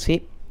ಮುಖಾಂತರ ತಿಳಿಸಿ.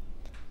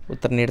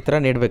 ಉತ್ತರ ನೀಡ್ತೀರಾ?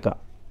 ನೀಡಬೇಕಾ?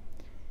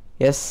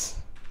 S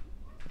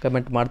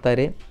comment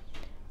ಮಾಡ್ತಾಯಿರಿ.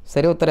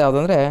 ಸರಿ ಉತ್ತರ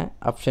ಯಾವುದಂದರೆ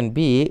option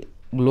B,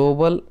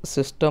 global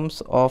systems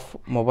of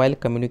mobile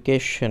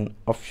communication.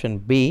 Option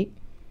B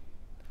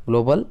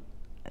global,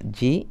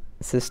 G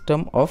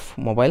system of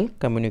mobile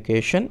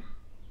communication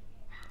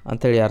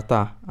ಅಂಥೇಳಿ ಅರ್ಥ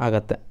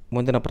ಆಗತ್ತೆ.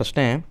 ಮುಂದಿನ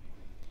ಪ್ರಶ್ನೆ,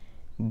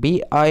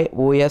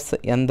 BIOS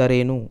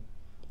ಎಂದರೇನು?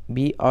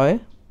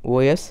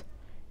 BIOS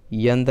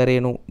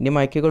ಎಂದರೇನು? ನಿಮ್ಮ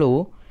ಆಯ್ಕೆಗಳು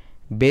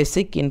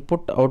basic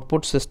input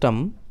output system,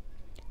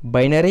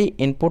 binary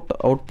input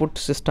output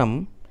system,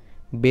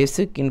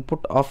 basic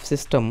input of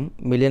system,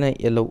 ಮಿಲಿಯನ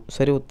ಎಲ್ಲವು.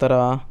 ಸರಿ ಉತ್ತರ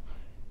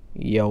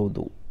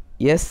ಯಾವುದು?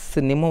 ಎಸ್,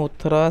 ನಿಮ್ಮ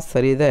ಉತ್ತರ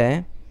ಸರಿ ಇದೆ.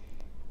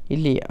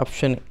 ಇಲ್ಲಿ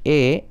option A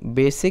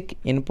basic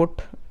input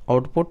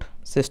output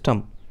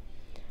system,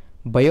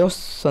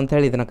 BIOS ಅಂತ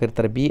ಹೇಳಿ ಇದನ್ನು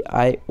ಕರೀತಾರೆ.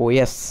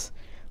 BIOS,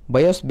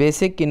 BIOS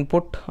basic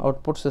input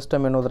output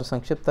system ಎನ್ನುವುದರ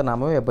ಸಂಕ್ಷಿಪ್ತ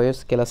ನಾಮವೇ ಬಯೋಸ್.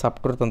 ಕೆಲ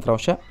ಸಾಫ್ಟ್ವೇರ್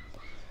ತಂತ್ರಾಂಶ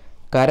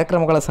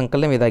ಕಾರ್ಯಕ್ರಮಗಳ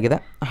ಸಂಕಲನ ಇದಾಗಿದೆ.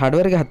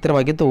 ಹಾರ್ಡ್ವೇರ್ಗೆ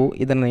ಹತ್ತಿರವಾಗಿದ್ದು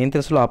ಇದನ್ನು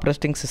ನಿಯಂತ್ರಿಸಲು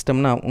ಆಪರೇಟಿಂಗ್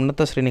ಸಿಸ್ಟಮ್ನ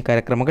ಉನ್ನತ ಶ್ರೇಣಿ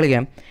ಕಾರ್ಯಕ್ರಮಗಳಿಗೆ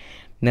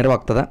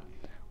ನೆರವಾಗ್ತದೆ.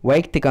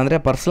 ವೈಯಕ್ತಿಕ ಅಂದರೆ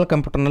ಪರ್ಸನಲ್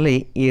ಕಂಪ್ಯೂಟರ್ನಲ್ಲಿ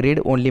ಈ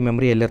ರೀಡ್ ಓನ್ಲಿ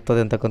ಮೆಮರಿ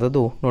ಎಲ್ಲಿರ್ತದೆ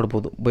ಅಂತಕ್ಕಂಥದ್ದು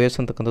ನೋಡ್ಬೋದು. ಬಯೋಸ್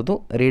ಅಂತಕ್ಕಂಥದ್ದು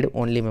ರೀಡ್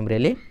ಓನ್ಲಿ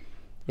ಮೆಮರಿಯಲ್ಲಿ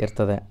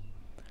ಇರ್ತದೆ.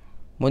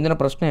 ಮುಂದಿನ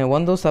ಪ್ರಶ್ನೆ,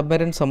 ಒಂದು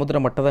ಸಬ್ಮೆರಿನ್ ಸಮುದ್ರ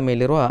ಮಟ್ಟದ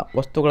ಮೇಲಿರುವ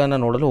ವಸ್ತುಗಳನ್ನು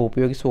ನೋಡಲು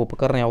ಉಪಯೋಗಿಸುವ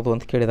ಉಪಕರಣ ಯಾವುದು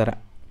ಅಂತ ಕೇಳಿದ್ದಾರೆ.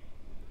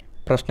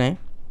 ಪ್ರಶ್ನೆ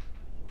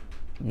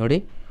ನೋಡಿ,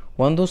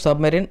 ಒಂದು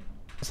ಸಬ್ಮೆರಿನ್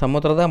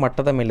ಸಮುದ್ರದ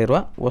ಮಟ್ಟದ ಮೇಲಿರುವ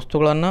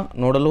ವಸ್ತುಗಳನ್ನು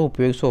ನೋಡಲು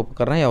ಉಪಯೋಗಿಸುವ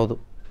ಉಪಕರಣ ಯಾವುದು?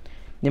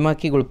 ನಿಮ್ಮ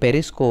ಆಯ್ಕೆಗಳು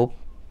ಪೆರಿಸ್ಕೋಪ್,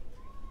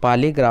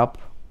 ಪಾಲಿಗ್ರಾಫ್,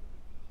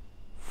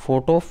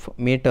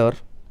 ಫೋಟೋಮೀಟರ್,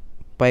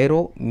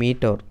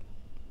 ಪೈರೋಮೀಟರ್.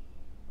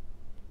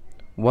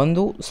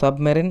 ಒಂದು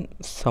ಸಬ್ಮೆರಿನ್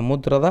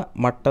ಸಮುದ್ರದ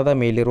ಮಟ್ಟದ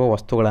ಮೇಲಿರುವ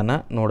ವಸ್ತುಗಳನ್ನು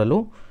ನೋಡಲು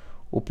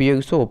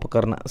ಉಪಯೋಗಿಸುವ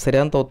ಉಪಕರಣ.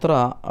 ಸರಿಯಾದ ಉತ್ತರ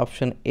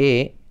ಆಪ್ಷನ್ ಎ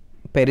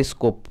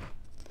ಪೆರಿಸ್ಕೋಪ್.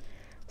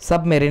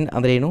 ಸಬ್ಮೆರಿನ್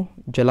ಅಂದರೆ ಏನು?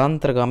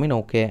 ಜಲಾಂತರ್ಗಾಮಿ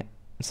ನೌಕೆ.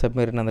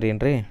 ಸಬ್ಮೆರಿನ್ ಅಂದರೆ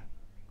ಏನು ರೀ?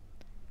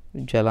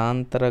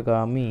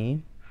 ಜಲಾಂತರ್ಗಾಮಿ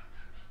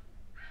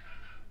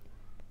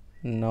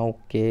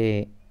ನೌಕೆ.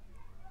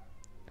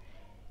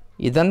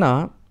 ಇದನ್ನು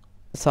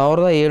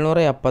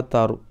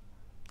 1776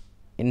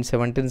 ಇನ್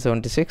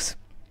 1776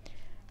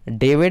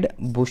 ಡೇವಿಡ್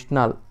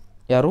ಬುಶ್ನಾಲ್,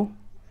 ಯಾರು?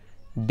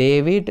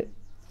 ಡೇವಿಡ್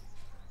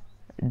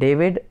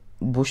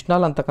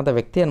ಬುಶ್ನಾಲ್ ಅಂತಕ್ಕಂಥ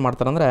ವ್ಯಕ್ತಿ ಏನು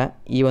ಮಾಡ್ತಾರೆ ಅಂದರೆ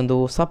ಈ ಒಂದು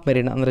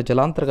ಸಬ್ಮೆರಿನ್ ಅಂದರೆ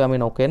ಜಲಾಂತರ್ಗಾಮಿ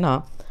ನೌಕೆಯನ್ನು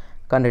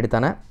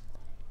ಕಂಡುಹಿಡಿತಾನೆ.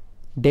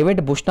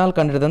 ಡೇವಿಡ್ ಬುಶ್ನಾಲ್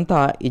ಕಂಡುಹಿಡಿದಂಥ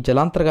ಈ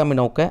ಜಲಾಂತರ್ಗಾಮಿ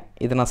ನೌಕೆ,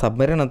 ಇದನ್ನು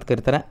ಸಬ್ಮೆರಿನ್ ಅಂತ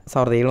ಕರೀತಾರೆ.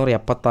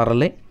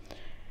 1776ರಲ್ಲಿ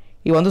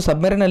ಈ ಒಂದು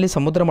ಸಬ್ಮೆರಿನಲ್ಲಿ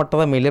ಸಮುದ್ರ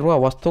ಮಟ್ಟದ ಮೇಲಿರುವ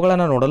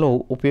ವಸ್ತುಗಳನ್ನು ನೋಡಲು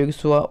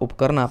ಉಪಯೋಗಿಸುವ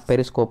ಉಪಕರಣ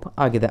ಪೆರಿಸ್ಕೋಪ್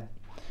ಆಗಿದೆ.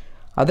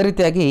 ಅದೇ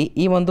ರೀತಿಯಾಗಿ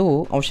ಈ ಒಂದು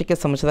ಅಂಶಕ್ಕೆ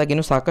ಸಂಬಂಧಿಸಿದಾಗ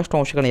ಇನ್ನೂ ಸಾಕಷ್ಟು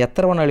ಅಂಶಗಳನ್ನ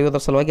ಎತ್ತರವನ್ನು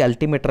ಅಳೆಯುವುದರ ಸಲುವಾಗಿ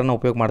ಅಲ್ಟಿಮೀಟರನ್ನು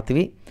ಉಪಯೋಗ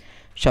ಮಾಡ್ತೀವಿ.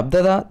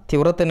 ಶಬ್ದದ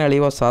ತೀವ್ರತೆಯನ್ನು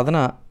ಅಳೆಯುವ ಸಾಧನ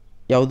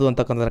ಯಾವುದು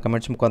ಅಂತಕ್ಕಂಥದ್ದು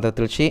ಕಮೆಂಟ್ಸ್ ಮುಖಾಂತರ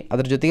ತಿಳಿಸಿ.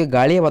 ಅದರ ಜೊತೆಗೆ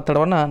ಗಾಳಿಯ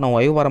ಒತ್ತಡವನ್ನು ನಾವು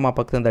ವಾಯುಭಾರ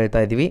ಮಾಪಕದಿಂದ ಅಳಿತಾ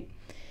ಇದ್ದೀವಿ.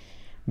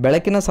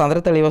 ಬೆಳಕಿನ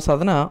ಸಾಂದ್ರತೆ ಅಳೆಯುವ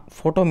ಸಾಧನ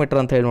ಫೋಟೋಮೀಟರ್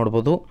ಅಂತ ಹೇಳಿ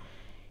ನೋಡ್ಬೋದು.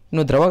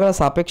 ಇನ್ನು ದ್ರವಗಳ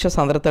ಸಾಪೇಕ್ಷ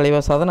ಸಾಂದ್ರತೆ ಅಳೆಯುವ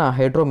ಸಾಧನ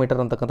ಹೈಡ್ರೋಮೀಟರ್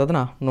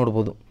ಅಂತಕ್ಕಂಥದ್ದನ್ನು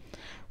ನೋಡ್ಬೋದು.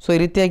 ಸೊ ಈ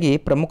ರೀತಿಯಾಗಿ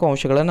ಪ್ರಮುಖ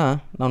ಅಂಶಗಳನ್ನು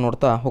ನಾವು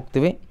ನೋಡ್ತಾ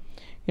ಹೋಗ್ತೀವಿ.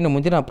 ಇನ್ನು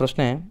ಮುಂದಿನ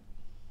ಪ್ರಶ್ನೆ,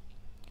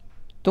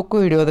 ತುಕ್ಕು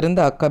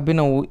ಹಿಡಿಯೋದರಿಂದ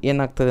ಕಬ್ಬಿಣವು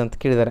ಏನಾಗ್ತದೆ ಅಂತ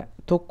ಕೇಳಿದ್ದಾರೆ.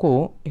 ತುಕ್ಕು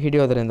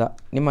ಹಿಡಿಯೋದರಿಂದ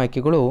ನಿಮ್ಮ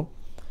ಆಯ್ಕೆಗಳು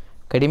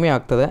ಕಡಿಮೆ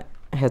ಆಗ್ತದೆ,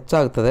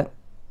 ಹೆಚ್ಚಾಗ್ತದೆ,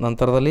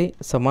 ನಂತರದಲ್ಲಿ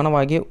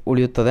ಸಮಾನವಾಗಿ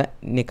ಉಳಿಯುತ್ತದೆ,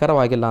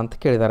 ನಿಖರವಾಗಿಲ್ಲ ಅಂತ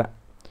ಕೇಳಿದ್ದಾರೆ.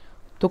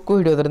 ತುಕ್ಕು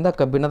ಹಿಡಿಯೋದರಿಂದ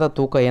ಕಬ್ಬಿಣದ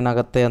ತೂಕ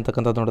ಏನಾಗುತ್ತೆ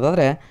ಅಂತಕ್ಕಂಥದ್ದು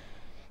ನೋಡೋದಾದರೆ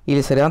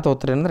ಇಲ್ಲಿ ಸರಿಯಾದ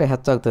ಉತ್ತರ ಏನಂದರೆ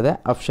ಹೆಚ್ಚಾಗ್ತದೆ.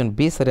 ಆಪ್ಷನ್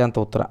ಬಿ ಸರಿಯಾದ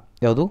ಉತ್ತರ.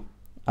 ಯಾವುದು?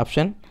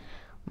 Option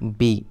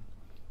B.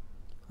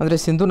 ಅಂದರೆ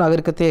ಸಿಂಧು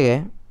ನಾಗರಿಕತೆಗೆ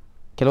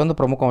ಕೆಲವೊಂದು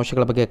ಪ್ರಮುಖ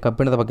ಅಂಶಗಳ ಬಗ್ಗೆ,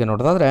 ಕಬ್ಬಿಣದ ಬಗ್ಗೆ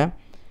ನೋಡೋದಾದರೆ,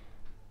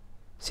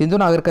 ಸಿಂಧು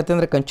ನಾಗರಿಕತೆ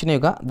ಅಂದರೆ ಕಂಚಿನ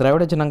ಯುಗ.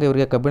 ದ್ರಾವಿಡ ಜನಾಂಗ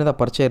ಇವರಿಗೆ ಕಬ್ಬಿಣದ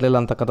ಪರಿಚಯ ಇರಲಿಲ್ಲ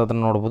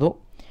ಅಂತಕ್ಕಂಥದ್ದನ್ನು ನೋಡ್ಬೋದು.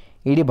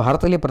 ಇಡೀ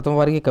ಭಾರತದಲ್ಲಿ ಪ್ರಥಮ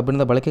ಬಾರಿಗೆ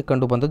ಕಬ್ಬಿಣದ ಬಳಕೆ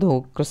ಕಂಡು ಬಂದದ್ದು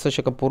ಕ್ರಿಸ್ತ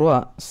ಶಕ ಪೂರ್ವ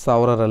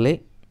 1000ರಲ್ಲಿ,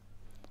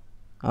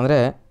 ಅಂದರೆ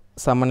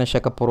ಸಾಮಾನ್ಯ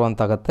ಶಕ ಪೂರ್ವ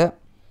ಅಂತಾಗತ್ತೆ.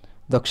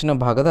 ದಕ್ಷಿಣ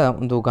ಭಾಗದ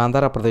ಒಂದು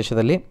ಗಾಂಧಾರ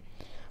ಪ್ರದೇಶದಲ್ಲಿ.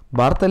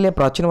 ಭಾರತದಲ್ಲೇ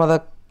ಪ್ರಾಚೀನವಾದ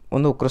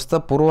ಒಂದು ಕ್ರಿಸ್ತ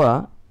ಪೂರ್ವ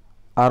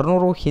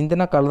 600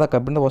 ಹಿಂದಿನ ಕಾಲದ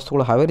ಕಬ್ಬಿಣದ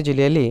ವಸ್ತುಗಳು ಹಾವೇರಿ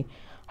ಜಿಲ್ಲೆಯಲ್ಲಿ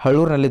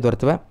ಹಳ್ಳೂರಿನಲ್ಲಿ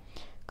ದೊರೆತಿವೆ.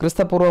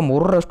 ಕ್ರಿಸ್ತಪೂರ್ವ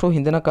 3ರಷ್ಟು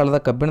ಹಿಂದಿನ ಕಾಲದ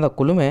ಕಬ್ಬಿಣದ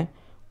ಕುಲುಮೆ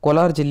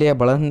ಕೋಲಾರ ಜಿಲ್ಲೆಯ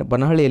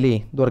ಬನಹಳ್ಳಿಯಲ್ಲಿ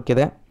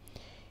ದೊರಕಿದೆ.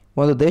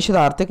 ಒಂದು ದೇಶದ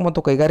ಆರ್ಥಿಕ ಮತ್ತು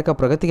ಕೈಗಾರಿಕಾ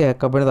ಪ್ರಗತಿಗೆ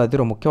ಕಬ್ಬಿಣದ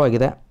ಅದಿರು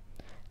ಮುಖ್ಯವಾಗಿದೆ.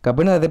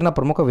 ಕಬ್ಬಿಣದ ಅದಿರಿನ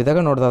ಪ್ರಮುಖ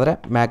ವಿಧಗಳು ನೋಡೋದಾದರೆ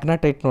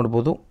ಮ್ಯಾಗ್ನಾಟೈಟ್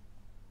ನೋಡ್ಬೋದು.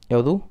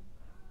 ಯಾವುದು?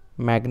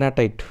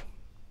 ಮ್ಯಾಗ್ನಾಟೈಟ್.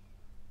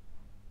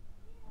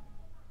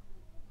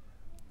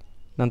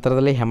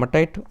 ನಂತರದಲ್ಲಿ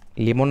ಹೆಮಟೈಟ್,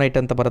 ಲಿಮೋನೈಟ್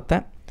ಅಂತ ಬರುತ್ತೆ,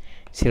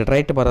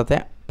 ಸಿಲ್ರೈಟ್ ಬರುತ್ತೆ,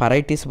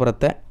 ಪರೈಟಿಸ್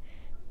ಬರುತ್ತೆ,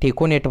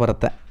 ಟಿಕೋನೇಟ್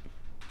ಬರುತ್ತೆ.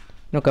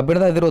 ಇನ್ನು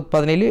ಕಬ್ಬಿಣದ ಅದಿರು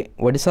ಉತ್ಪಾದನೆಯಲ್ಲಿ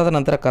ಒಡಿಶಾದ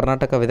ನಂತರ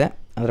ಕರ್ನಾಟಕವಿದೆ,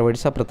 ಅಂದರೆ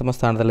ಒಡಿಶಾ ಪ್ರಥಮ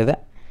ಸ್ಥಾನದಲ್ಲಿದೆ.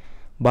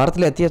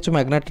 ಭಾರತದಲ್ಲಿ ಅತಿ ಹೆಚ್ಚು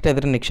ಮ್ಯಾಗ್ನೆಟಿಕ್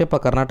ಅದಿರಿನ ನಿಕ್ಷೇಪ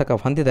ಕರ್ನಾಟಕ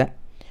ಹೊಂದಿದೆ.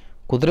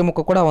 ಕುದುರೆಮುಖ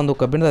ಕೂಡ ಒಂದು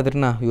ಕಬ್ಬಿಣದ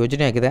ಅದಿರಿನ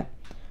ಯೋಜನೆಯಾಗಿದೆ.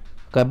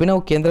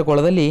 ಕಬ್ಬಿಣವು ಕೇಂದ್ರಗೋಳ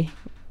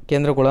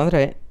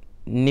ಅಂದರೆ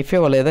ನಿಫೆ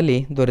ವಲಯದಲ್ಲಿ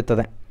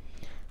ದೊರೆಯುತ್ತದೆ.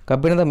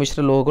 ಕಬ್ಬಿಣದ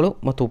ಮಿಶ್ರ ಲೋಹಗಳು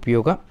ಮತ್ತು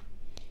ಉಪಯೋಗ.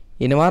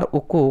 ಇನ್ವಾರ್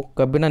ಉಕ್ಕು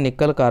ಕಬ್ಬಿಣ,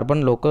 ನಿಕ್ಕಲ್,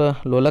 ಕಾರ್ಬನ್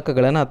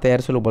ಲೋಲಕಗಳನ್ನು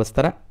ತಯಾರಿಸಲು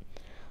ಬಳಸ್ತಾರೆ.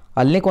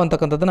 ಅಲ್ನಿಕೋ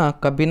ಅಂತಕ್ಕಂಥದ್ದನ್ನು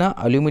ಕಬ್ಬಿಣ,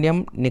 ಅಲ್ಯೂಮಿನಿಯಂ,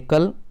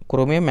 ನಿಕ್ಕಲ್,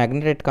 ಕ್ರೋಮಿಯಂ,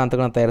 ಮ್ಯಾಗ್ನೆಟೈಟ್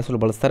ಕಾಂತಗಳನ್ನು ತಯಾರಿಸಲು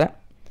ಬಳಸ್ತಾರೆ.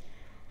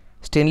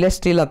 ಸ್ಟೇನ್ಲೆಸ್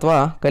ಸ್ಟೀಲ್ ಅಥವಾ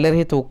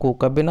ಕಲೆರಹಿತ ಉಕ್ಕು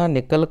ಕಬ್ಬಿಣ,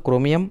 ನಿಕ್ಕಲ್,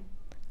 ಕ್ರೋಮಿಯಂ,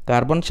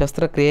 ಕಾರ್ಬನ್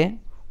ಶಸ್ತ್ರಕ್ರಿಯೆ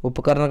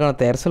ಉಪಕರಣಗಳನ್ನು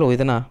ತಯಾರಿಸಲು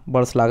ಇದನ್ನು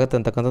ಬಳಸಲಾಗುತ್ತೆ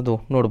ಅಂತಕ್ಕಂಥದ್ದು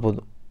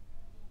ನೋಡ್ಬೋದು.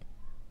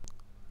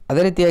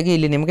 ಅದೇ ರೀತಿಯಾಗಿ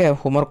ಇಲ್ಲಿ ನಿಮಗೆ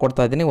ಹೋಮ್ವರ್ಕ್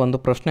ಕೊಡ್ತಾ ಇದ್ದೀನಿ. ಒಂದು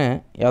ಪ್ರಶ್ನೆ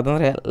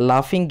ಯಾವುದಂದರೆ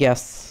ಲಾಫಿಂಗ್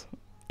ಗ್ಯಾಸ್.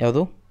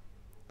 ಯಾವುದು?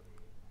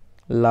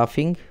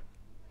 ಲಾಫಿಂಗ್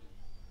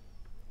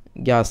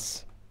ಗ್ಯಾಸ್,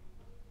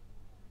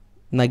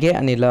 ನಗೆ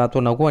ಅನಿಲ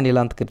ಅಥವಾ ನಗು ಅನಿಲ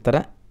ಅಂತ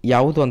ಕರೀತಾರೆ,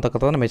 ಯಾವುದು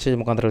ಅಂತಕ್ಕಂಥದ್ದನ್ನು ಮೆಸೇಜ್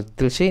ಮುಖಾಂತರ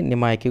ತಿಳಿಸಿ.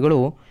 ನಿಮ್ಮ ಆಯ್ಕೆಗಳು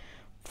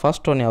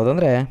ಫಸ್ಟ್ ಒನ್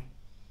ಯಾವುದಂದರೆ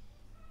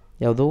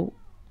ಯಾವುದು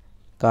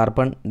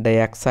carbon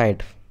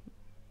dioxide.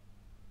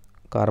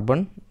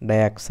 Carbon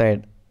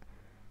dioxide.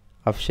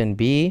 Option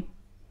B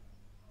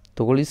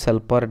ತಗೊಳ್ಳಿ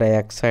ಸಲ್ಫರ್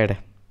ಡೈಆಕ್ಸೈಡ್.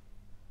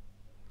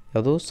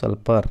 ಯಾವುದು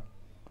ಸಲ್ಫರ್.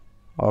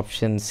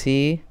 ಆಪ್ಷನ್ ಸಿ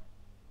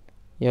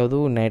ಯಾವುದು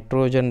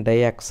ನೈಟ್ರೋಜನ್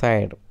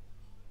ಡೈಆಕ್ಸೈಡ್.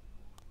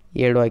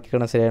 7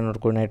 ಆಯ್ಕೆಗಳನ್ನ ಸರಿಯಾಗಿ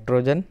ನೋಡ್ಕೊಳ್ಳಿ.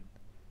 Nitrogen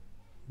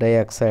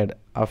dioxide.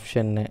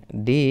 ಆಪ್ಷನ್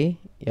ಡಿ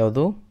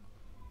ಯಾವುದು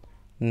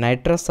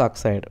ನೈಟ್ರಸ್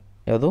ಆಕ್ಸೈಡ್.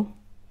 ಯಾವುದು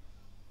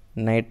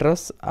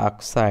ನೈಟ್ರಸ್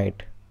ಆಕ್ಸೈಡ್.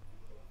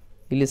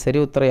 ಇಲ್ಲಿ ಸರಿ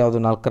ಉತ್ತರ ಯಾವುದು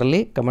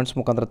 4ರಲ್ಲಿ ಕಮೆಂಟ್ಸ್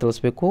ಮುಖಾಂತರ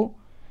ತಿಳಿಸ್ಬೇಕು.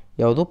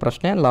 ಯಾವುದು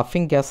ಪ್ರಶ್ನೆ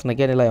ಲಾಫಿಂಗ್ ಗ್ಯಾಸ್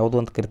ನಗೆನಿಲ್ಲ ಯಾವುದು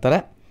ಅಂತ ಕರೀತಾರೆ.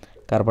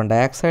 Carbon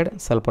dioxide,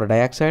 sulphur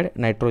dioxide,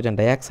 nitrogen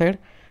dioxide,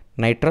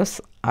 nitrous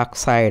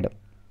oxide.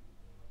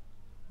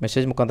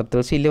 Message ಮುಖಾಂತರ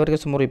ತಿಳಿಸಿ. ಇಲ್ಲಿವರೆಗೆ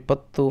ಸುಮಾರು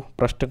 20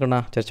 ಪ್ರಶ್ನೆಗಳನ್ನ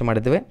ಚರ್ಚೆ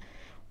ಮಾಡಿದ್ದೇವೆ.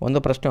 ಒಂದು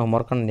ಪ್ರಶ್ನೆ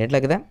ಹೋಮ್ವರ್ಕನ್ನು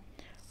ನೀಡಲಾಗಿದೆ.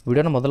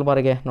 ವಿಡಿಯೋನ ಮೊದಲ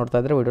ಬಾರಿಗೆ ನೋಡ್ತಾ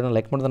ಇದ್ದರೆ ವಿಡಿಯೋನ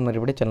ಲೈಕ್ ಮಾಡೋದನ್ನು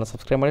ಮರಿಬೇಡಿ. ಚಾನಲ್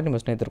ಸಬ್ಸ್ಕ್ರೈಬ್ ಮಾಡಿ, ನಿಮ್ಮ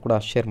ಸ್ನೇಹಿತರು ಕೂಡ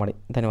ಶೇರ್ ಮಾಡಿ.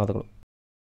 ಧನ್ಯವಾದಗಳು.